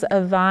garlands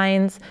of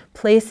vines,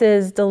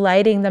 places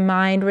delighting the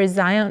mind,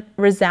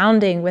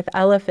 resounding with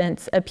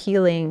elephants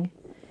appealing.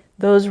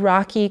 Those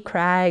rocky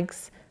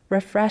crags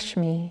refresh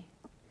me.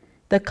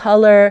 The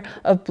color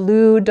of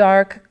blue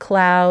dark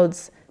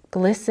clouds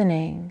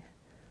glistening,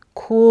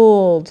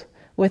 cooled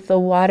with the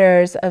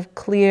waters of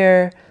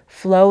clear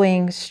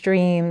flowing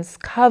streams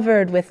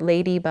covered with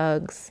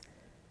ladybugs.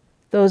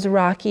 Those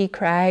rocky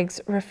crags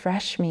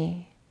refresh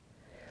me.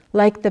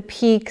 Like the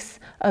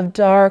peaks of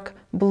dark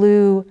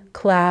blue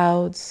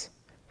clouds,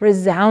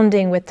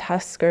 resounding with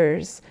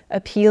tuskers,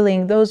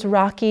 appealing, those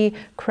rocky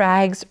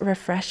crags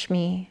refresh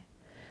me.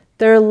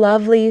 Their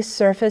lovely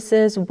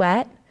surfaces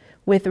wet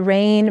with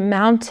rain,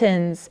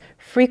 mountains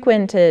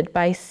frequented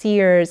by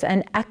seers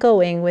and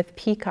echoing with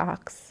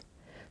peacocks.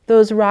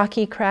 Those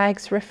rocky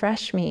crags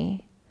refresh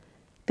me.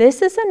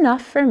 This is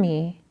enough for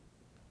me.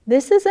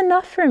 This is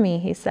enough for me,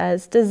 he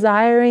says,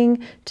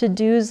 desiring to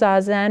do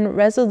Zazen,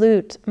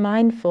 resolute,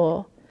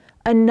 mindful.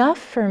 Enough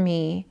for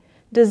me,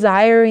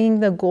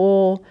 desiring the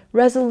goal,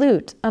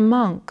 resolute, a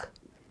monk.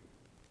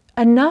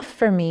 Enough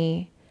for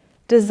me,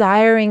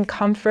 desiring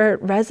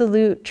comfort,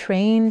 resolute,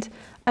 trained.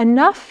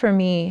 Enough for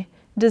me,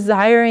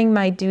 desiring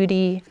my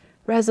duty,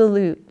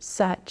 resolute,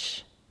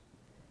 such.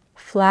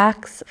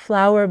 Flax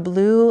flower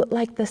blue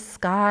like the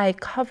sky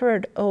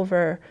covered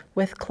over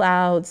with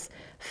clouds,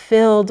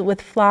 filled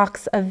with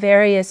flocks of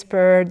various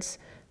birds.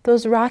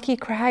 Those rocky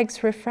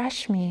crags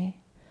refresh me.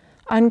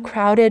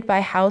 Uncrowded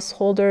by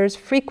householders,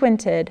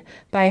 frequented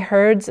by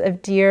herds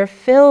of deer,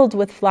 filled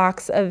with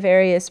flocks of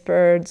various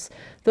birds.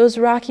 Those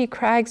rocky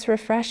crags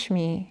refresh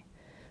me.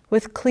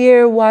 With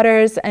clear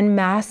waters and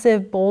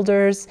massive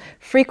boulders,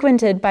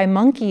 frequented by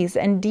monkeys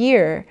and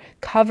deer,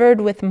 covered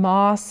with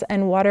moss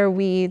and water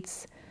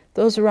weeds.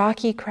 Those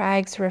rocky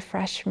crags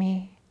refresh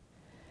me.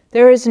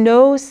 There is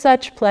no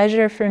such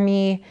pleasure for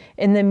me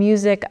in the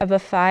music of a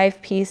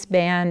 5-piece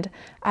band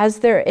as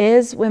there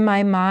is when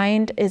my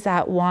mind is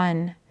at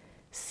one,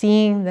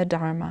 seeing the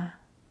Dharma.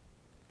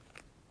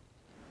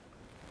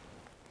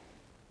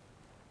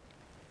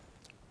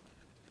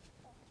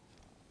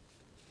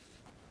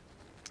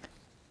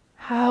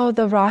 How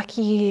the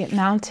Rocky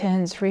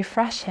Mountains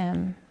refresh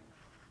him.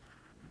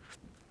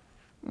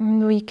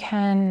 We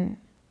can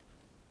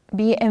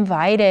be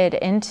invited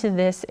into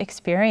this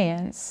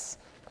experience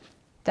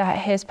that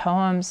his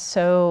poem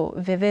so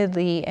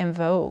vividly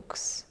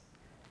invokes.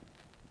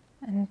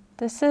 And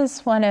this is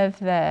one of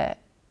the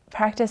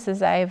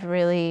practices I've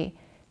really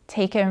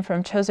taken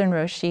from Chozen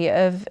Roshi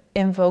of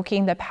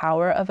invoking the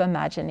power of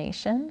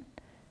imagination.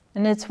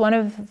 And it's one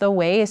of the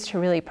ways to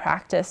really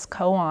practice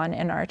koan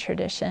in our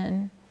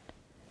tradition.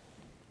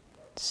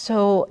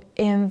 So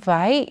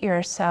invite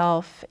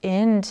yourself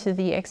into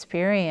the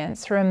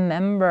experience.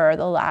 Remember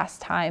the last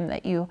time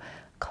that you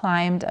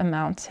climbed a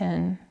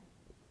mountain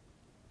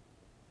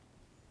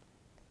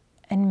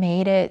and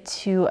made it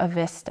to a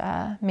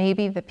vista,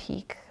 maybe the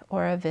peak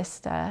or a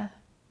vista.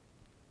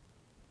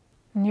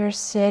 And you're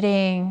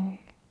sitting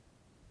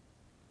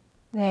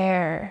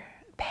there,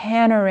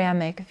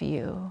 panoramic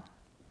view,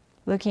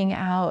 looking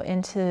out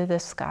into the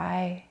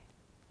sky.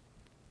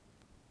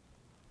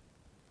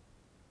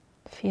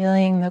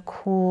 Feeling the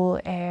cool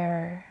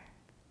air.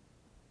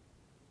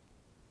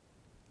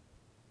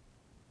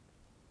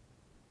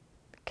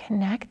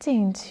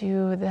 Connecting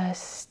to the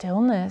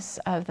stillness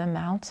of the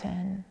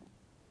mountain,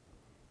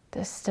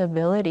 the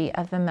stability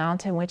of the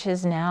mountain, which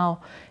is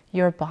now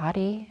your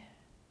body,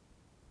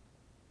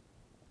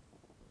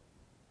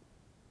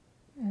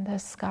 the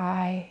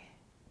sky,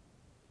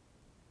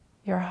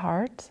 your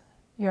heart,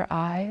 your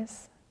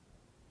eyes.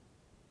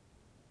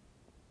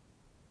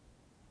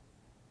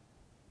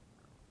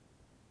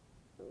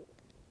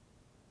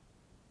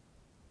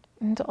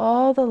 And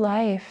all the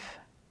life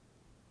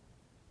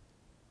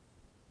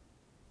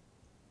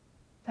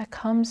that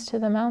comes to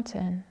the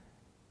mountain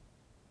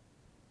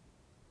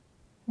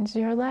is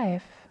your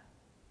life.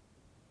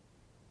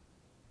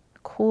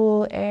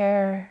 Cool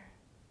air,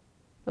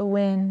 the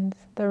wind,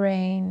 the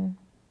rain,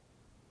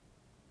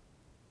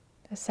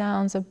 the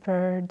sounds of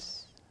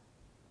birds.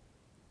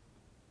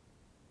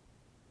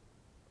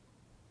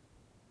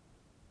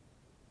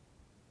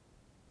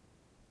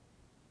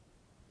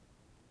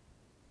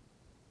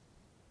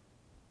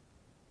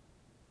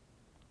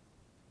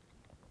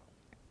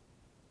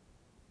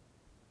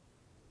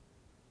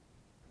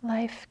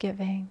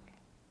 life-giving,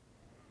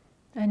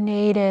 a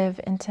native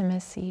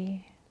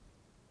intimacy,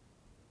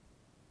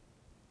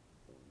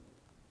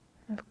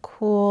 a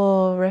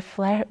cool,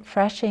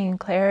 refreshing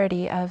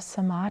clarity of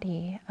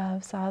samadhi,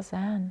 of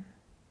zazen.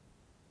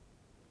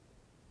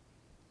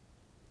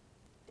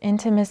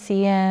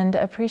 Intimacy and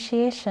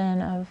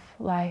appreciation of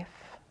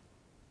life.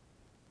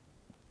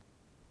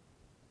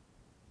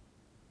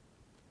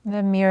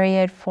 The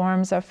myriad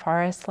forms of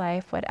forest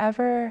life,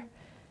 whatever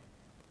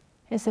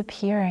is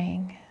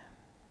appearing.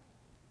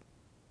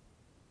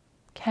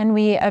 Can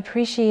we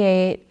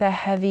appreciate the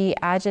heavy,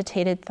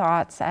 agitated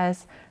thoughts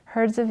as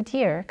herds of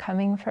deer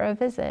coming for a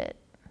visit?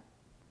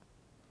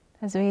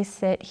 As we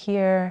sit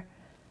here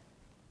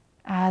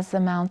as the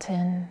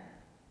mountain,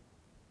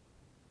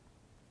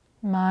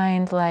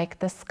 mind like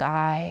the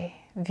sky,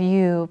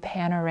 view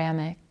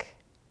panoramic.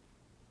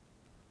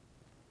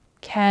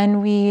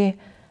 Can we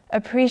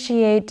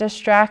appreciate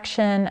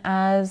distraction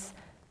as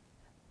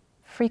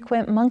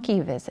frequent monkey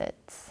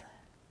visits,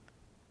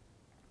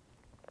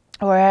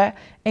 or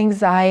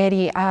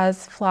anxiety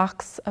as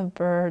flocks of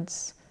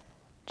birds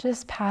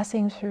just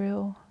passing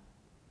through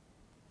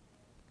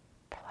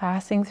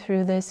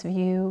this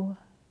view,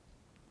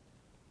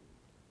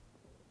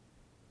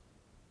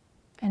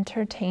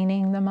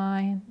 entertaining the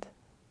mind,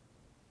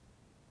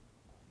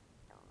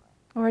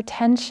 or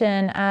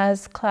tension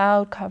as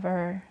cloud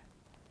cover.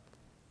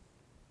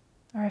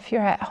 Or if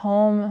you're at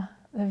home,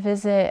 the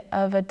visit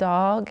of a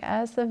dog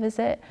as the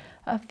visit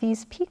of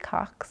these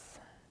peacocks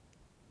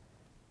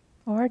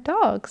or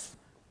dogs.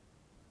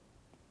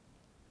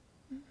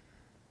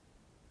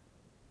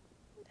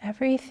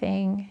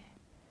 Everything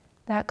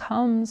that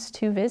comes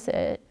to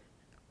visit.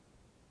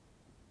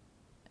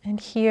 And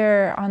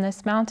here on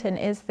this mountain,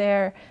 is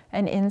there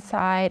an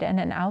inside and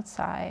an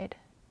outside?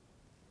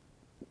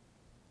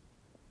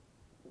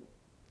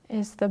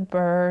 Is the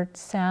bird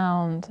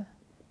sound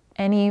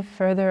any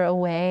further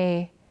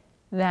away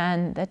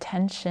than the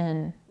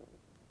tension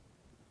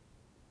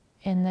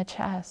in the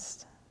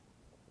chest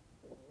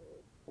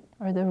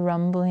or the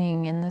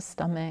rumbling in the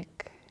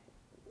stomach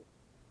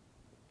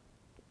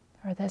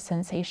or the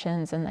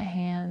sensations in the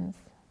hands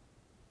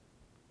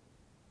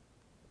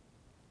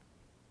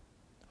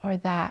or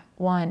that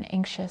one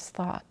anxious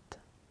thought?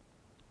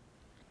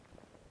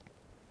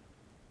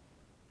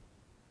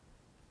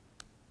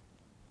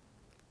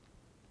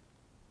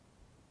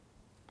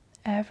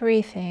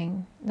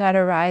 Everything that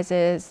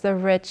arises, the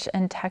rich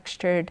and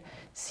textured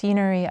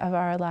scenery of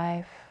our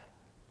life,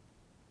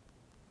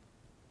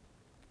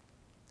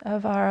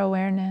 of our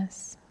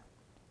awareness.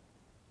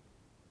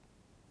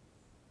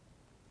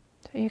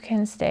 So you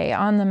can stay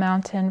on the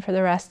mountain for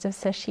the rest of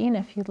Sesshin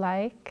if you'd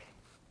like,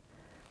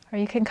 or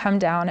you can come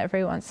down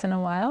every once in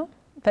a while,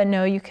 but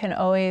know you can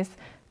always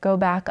go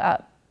back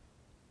up.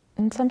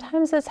 And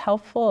sometimes it's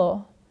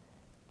helpful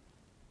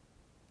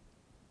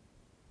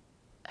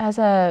as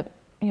a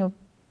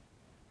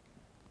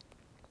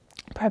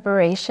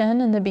preparation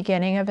in the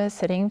beginning of a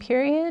sitting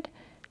period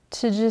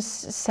to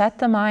just set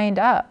the mind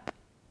up,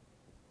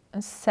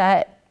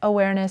 set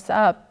awareness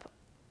up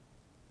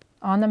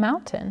on the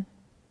mountain.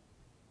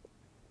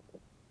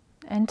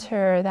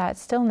 Enter that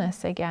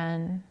stillness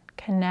again,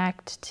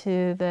 connect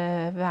to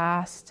the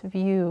vast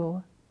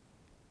view,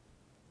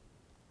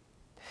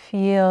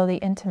 feel the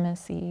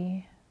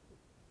intimacy.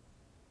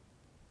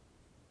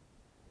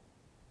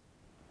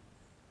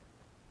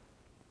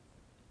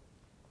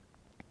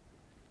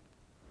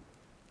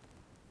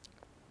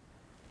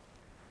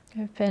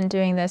 I've been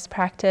doing this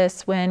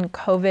practice when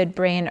COVID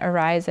brain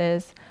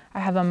arises. I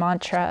have a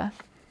mantra.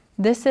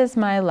 This is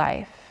my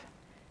life.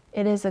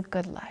 It is a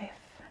good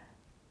life.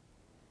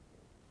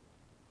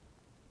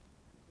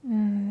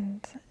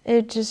 And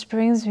it just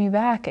brings me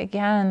back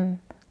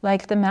again,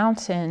 like the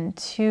mountain,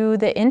 to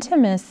the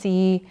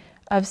intimacy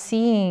of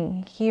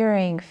seeing,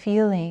 hearing,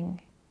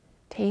 feeling,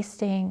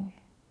 tasting,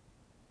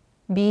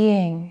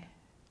 being,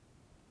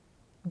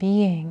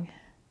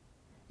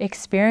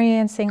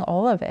 experiencing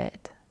all of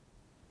it.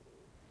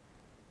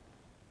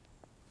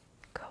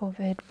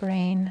 COVID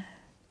brain.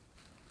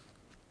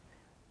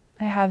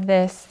 I have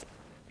this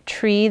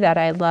tree that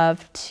I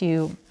love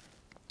to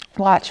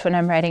watch when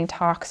I'm writing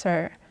talks,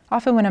 or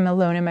often when I'm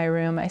alone in my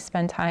room, I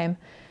spend time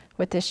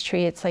with this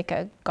tree. It's like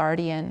a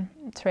guardian.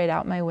 It's right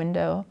out my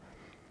window.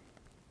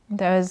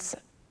 I was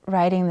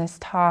writing this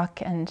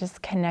talk and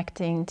just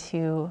connecting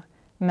to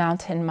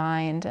mountain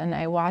mind, and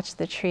I watched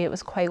the tree. It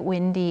was quite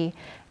windy,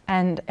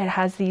 and it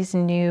has these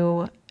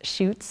new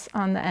shoots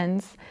on the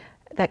ends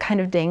that kind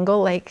of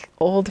dangle like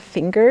old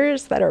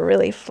fingers that are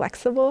really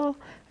flexible.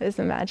 I was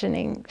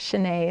imagining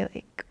Shanae,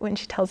 like when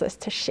she tells us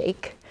to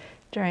shake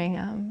during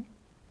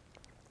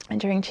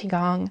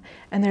Qigong,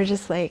 and they're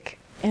just like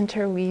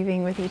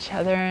interweaving with each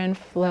other and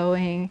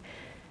flowing.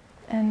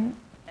 And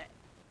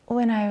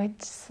when I would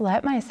just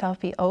let myself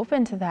be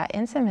open to that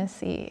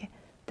intimacy,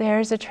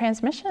 there's a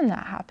transmission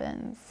that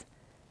happens.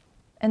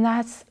 And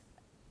that's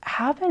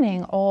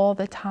happening all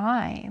the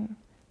time,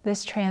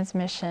 this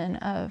transmission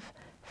of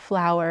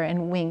flower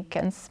and wink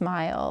and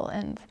smile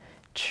and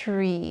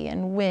tree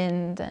and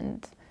wind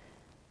and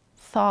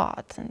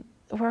thought. And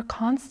we're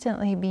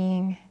constantly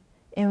being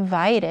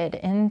invited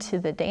into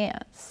the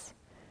dance,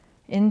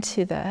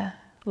 into the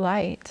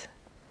light.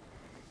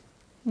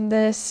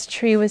 This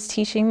tree was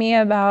teaching me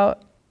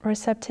about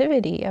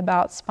receptivity,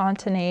 about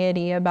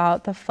spontaneity,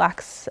 about the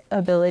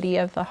flexibility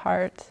of the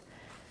heart.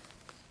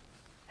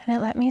 And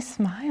it let me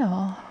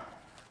smile.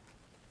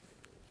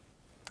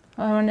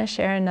 Well, I want to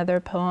share another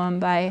poem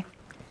by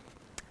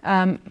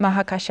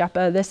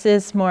Mahakashyapa. This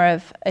is more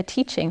of a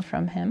teaching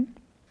from him.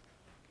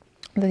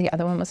 The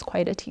other one was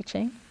quite a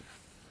teaching.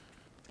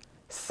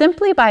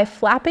 Simply by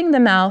flapping the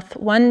mouth,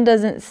 one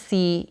doesn't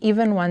see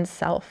even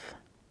oneself.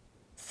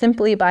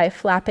 Simply by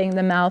flapping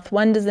the mouth,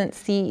 one doesn't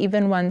see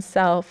even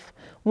oneself.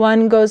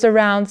 One goes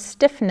around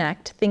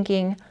stiff-necked,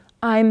 thinking,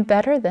 I'm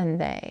better than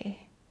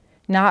they.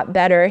 Not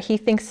better, he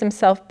thinks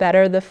himself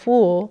better, the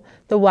fool.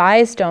 The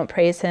wise don't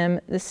praise him,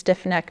 the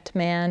stiff-necked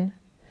man.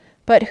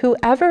 But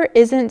whoever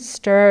isn't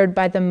stirred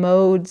by the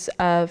modes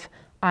of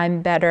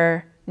I'm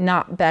better,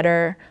 not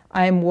better,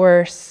 I'm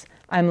worse,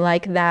 I'm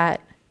like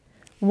that.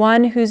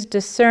 One who's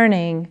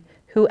discerning,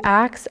 who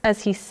acts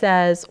as he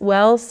says,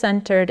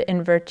 well-centered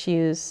in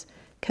virtues,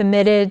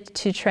 committed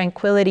to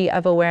tranquility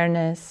of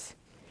awareness,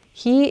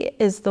 he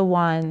is the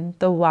one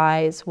the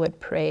wise would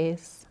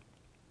praise.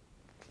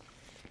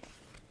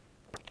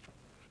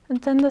 And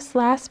then this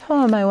last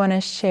poem I want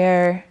to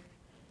share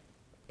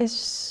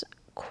is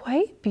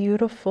quite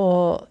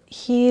beautiful.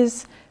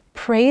 He's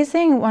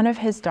praising one of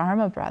his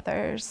Dharma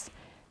brothers.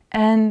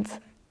 And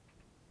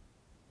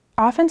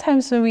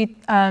oftentimes when we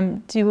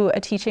do a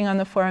teaching on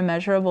the Four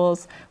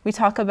Immeasurables, we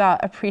talk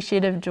about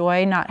appreciative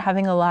joy not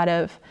having a lot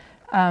of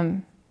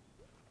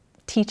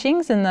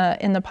teachings in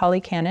the Pali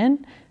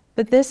Canon,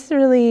 but this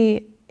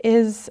really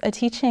is a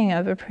teaching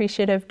of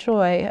appreciative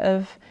joy,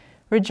 of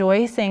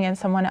rejoicing in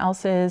someone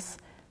else's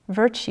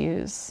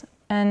virtues.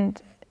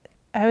 And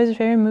I was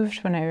very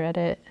moved when I read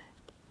it.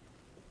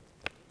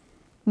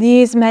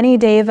 These many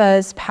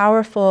devas,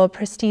 powerful,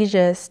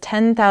 prestigious,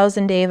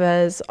 10,000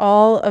 devas,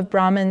 all of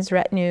Brahman's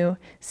retinue,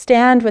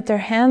 stand with their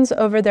hands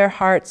over their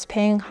hearts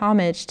paying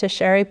homage to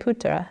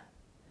Shariputra,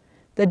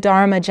 the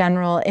Dharma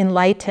general,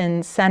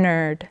 enlightened,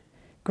 centered,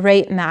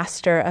 great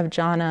master of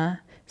jhana,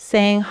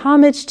 saying,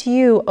 homage to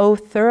you, O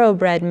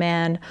thoroughbred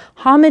man,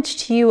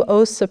 homage to you,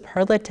 O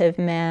superlative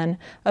man,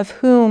 of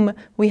whom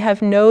we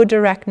have no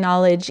direct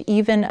knowledge,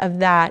 even of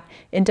that,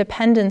 in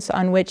dependence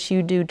on which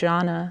you do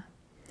jhana.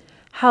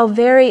 How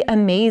very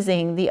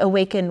amazing the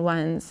awakened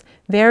ones,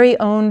 very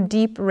own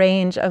deep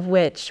range of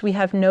which we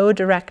have no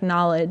direct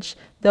knowledge,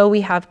 though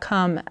we have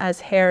come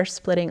as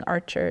hair-splitting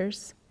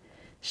archers.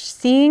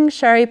 Seeing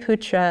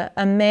Shariputra,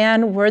 a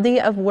man worthy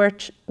of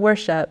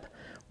worship,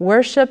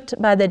 worshipped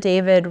by the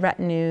David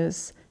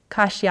retinues,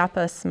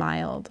 Kashyapa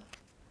smiled.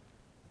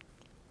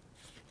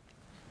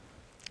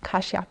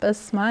 Kashyapa's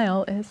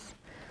smile is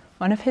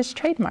one of his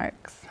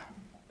trademarks.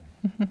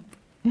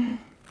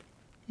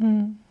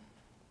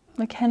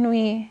 Can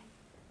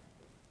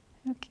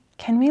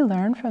we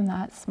learn from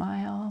that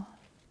smile?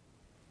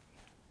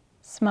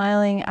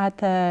 Smiling at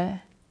the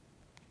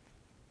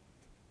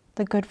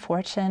good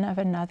fortune of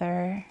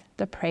another,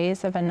 the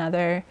praise of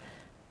another.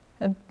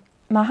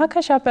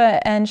 Mahakashyapa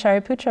and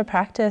Shariputra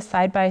practiced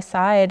side by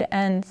side,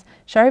 and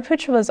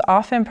Shariputra was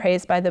often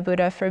praised by the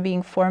Buddha for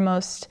being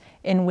foremost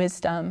in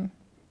wisdom.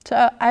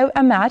 So I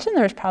imagine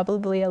there's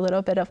probably a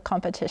little bit of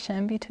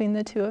competition between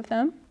the two of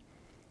them.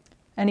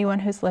 Anyone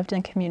who's lived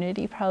in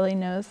community probably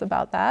knows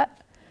about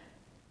that.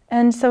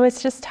 And so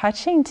it's just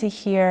touching to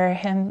hear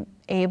him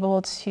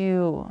able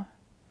to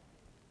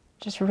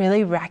just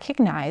really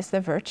recognize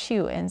the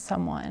virtue in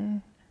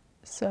someone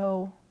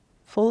so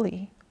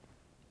fully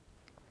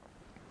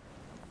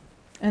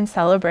and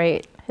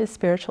celebrate his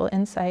spiritual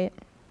insight.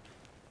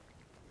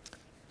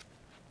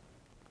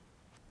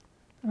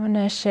 I want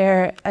to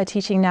share a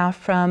teaching now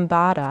from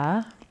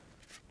Bada.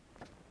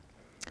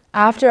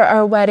 After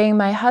our wedding,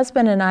 my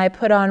husband and I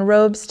put on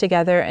robes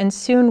together and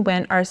soon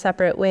went our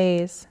separate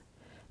ways.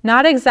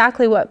 Not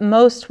exactly what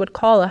most would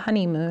call a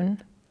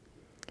honeymoon.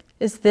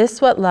 Is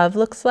this what love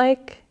looks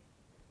like?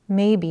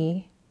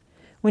 Maybe.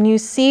 When you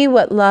see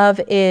what love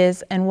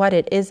is and what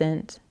it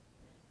isn't.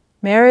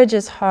 Marriage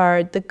is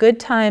hard. The good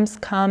times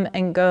come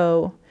and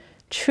go.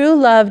 True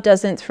love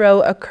doesn't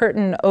throw a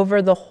curtain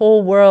over the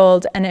whole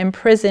world and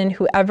imprison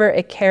whoever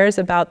it cares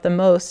about the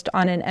most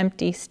on an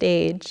empty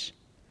stage.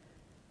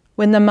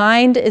 When the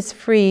mind is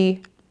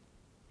free,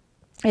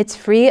 it's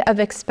free of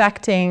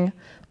expecting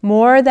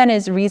more than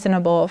is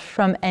reasonable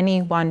from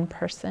any one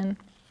person.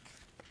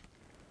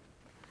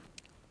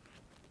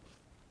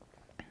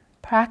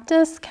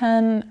 Practice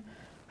can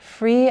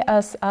free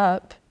us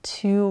up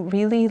to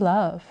really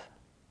love.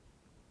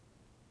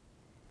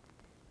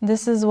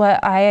 This is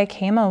what Aya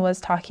Khema was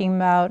talking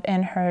about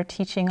in her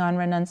teaching on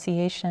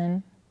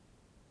renunciation.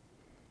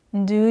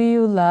 Do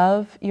you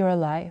love your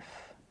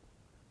life?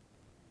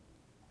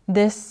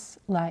 This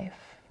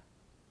life,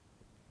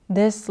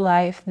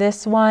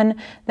 this one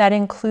that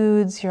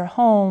includes your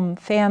home,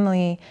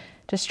 family,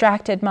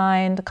 distracted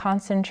mind,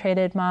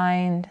 concentrated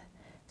mind,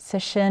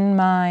 sesshin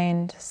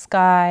mind,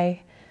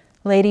 sky,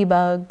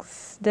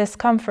 ladybugs,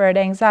 discomfort,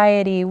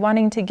 anxiety,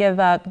 wanting to give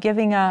up,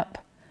 giving up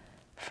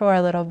for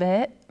a little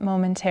bit,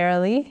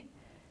 momentarily,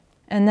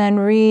 and then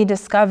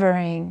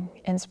rediscovering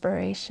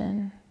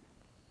inspiration.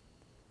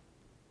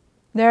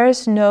 There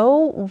is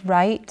no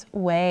right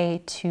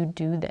way to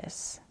do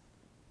this.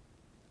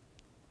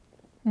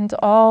 And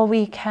all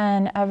we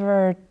can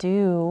ever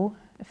do,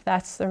 if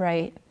that's the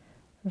right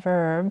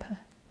verb,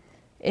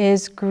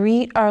 is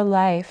greet our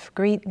life,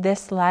 greet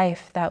this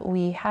life that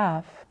we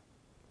have.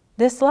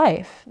 This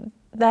life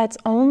that's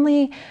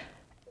only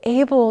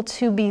able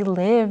to be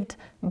lived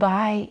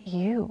by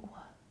you.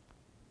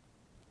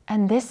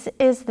 And this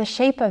is the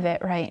shape of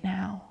it right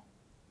now.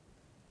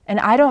 And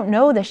I don't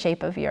know the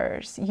shape of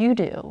yours. You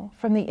do,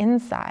 from the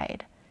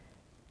inside.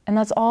 And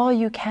that's all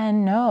you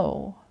can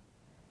know.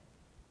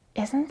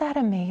 Isn't that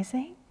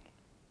amazing?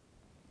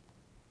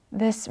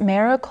 This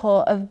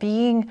miracle of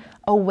being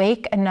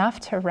awake enough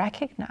to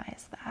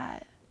recognize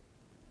that.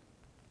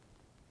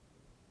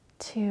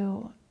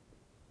 To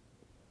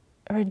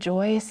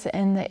rejoice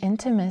in the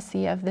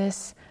intimacy of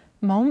this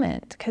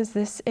moment, because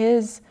this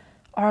is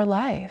our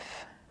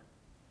life.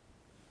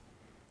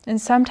 And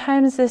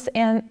sometimes this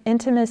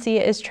intimacy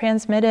is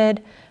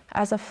transmitted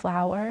as a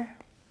flower,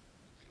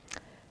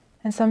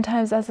 and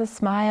sometimes as a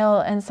smile,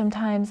 and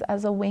sometimes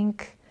as a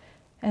wink,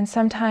 and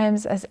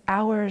sometimes as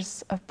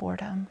hours of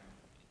boredom,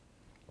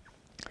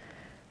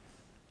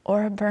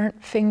 or a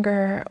burnt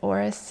finger,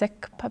 or a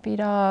sick puppy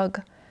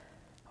dog,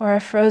 or a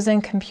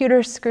frozen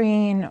computer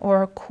screen,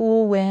 or a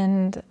cool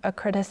wind, a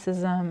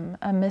criticism,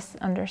 a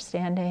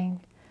misunderstanding,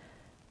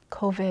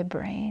 COVID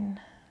brain.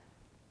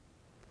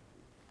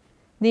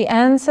 The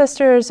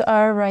ancestors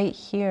are right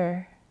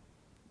here.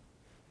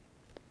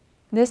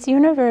 This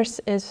universe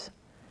is,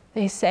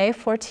 they say,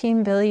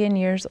 14 billion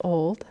years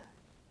old,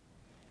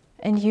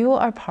 and you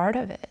are part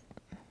of it.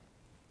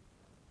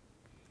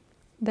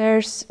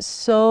 There's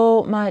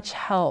so much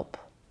help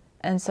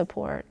and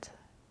support.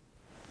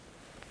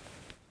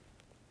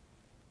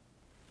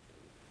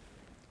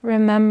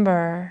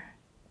 Remember,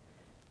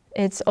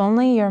 it's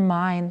only your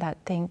mind that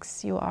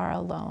thinks you are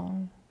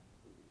alone.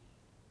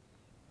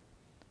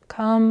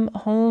 Come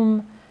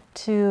home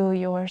to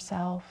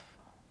yourself.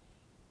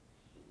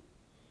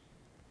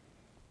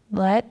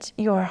 Let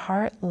your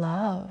heart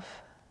love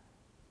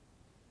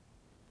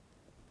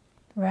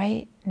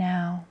right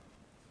now.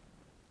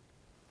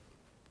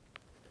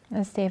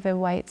 As David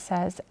Whyte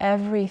says,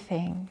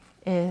 everything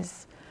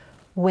is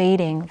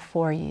waiting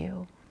for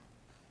you.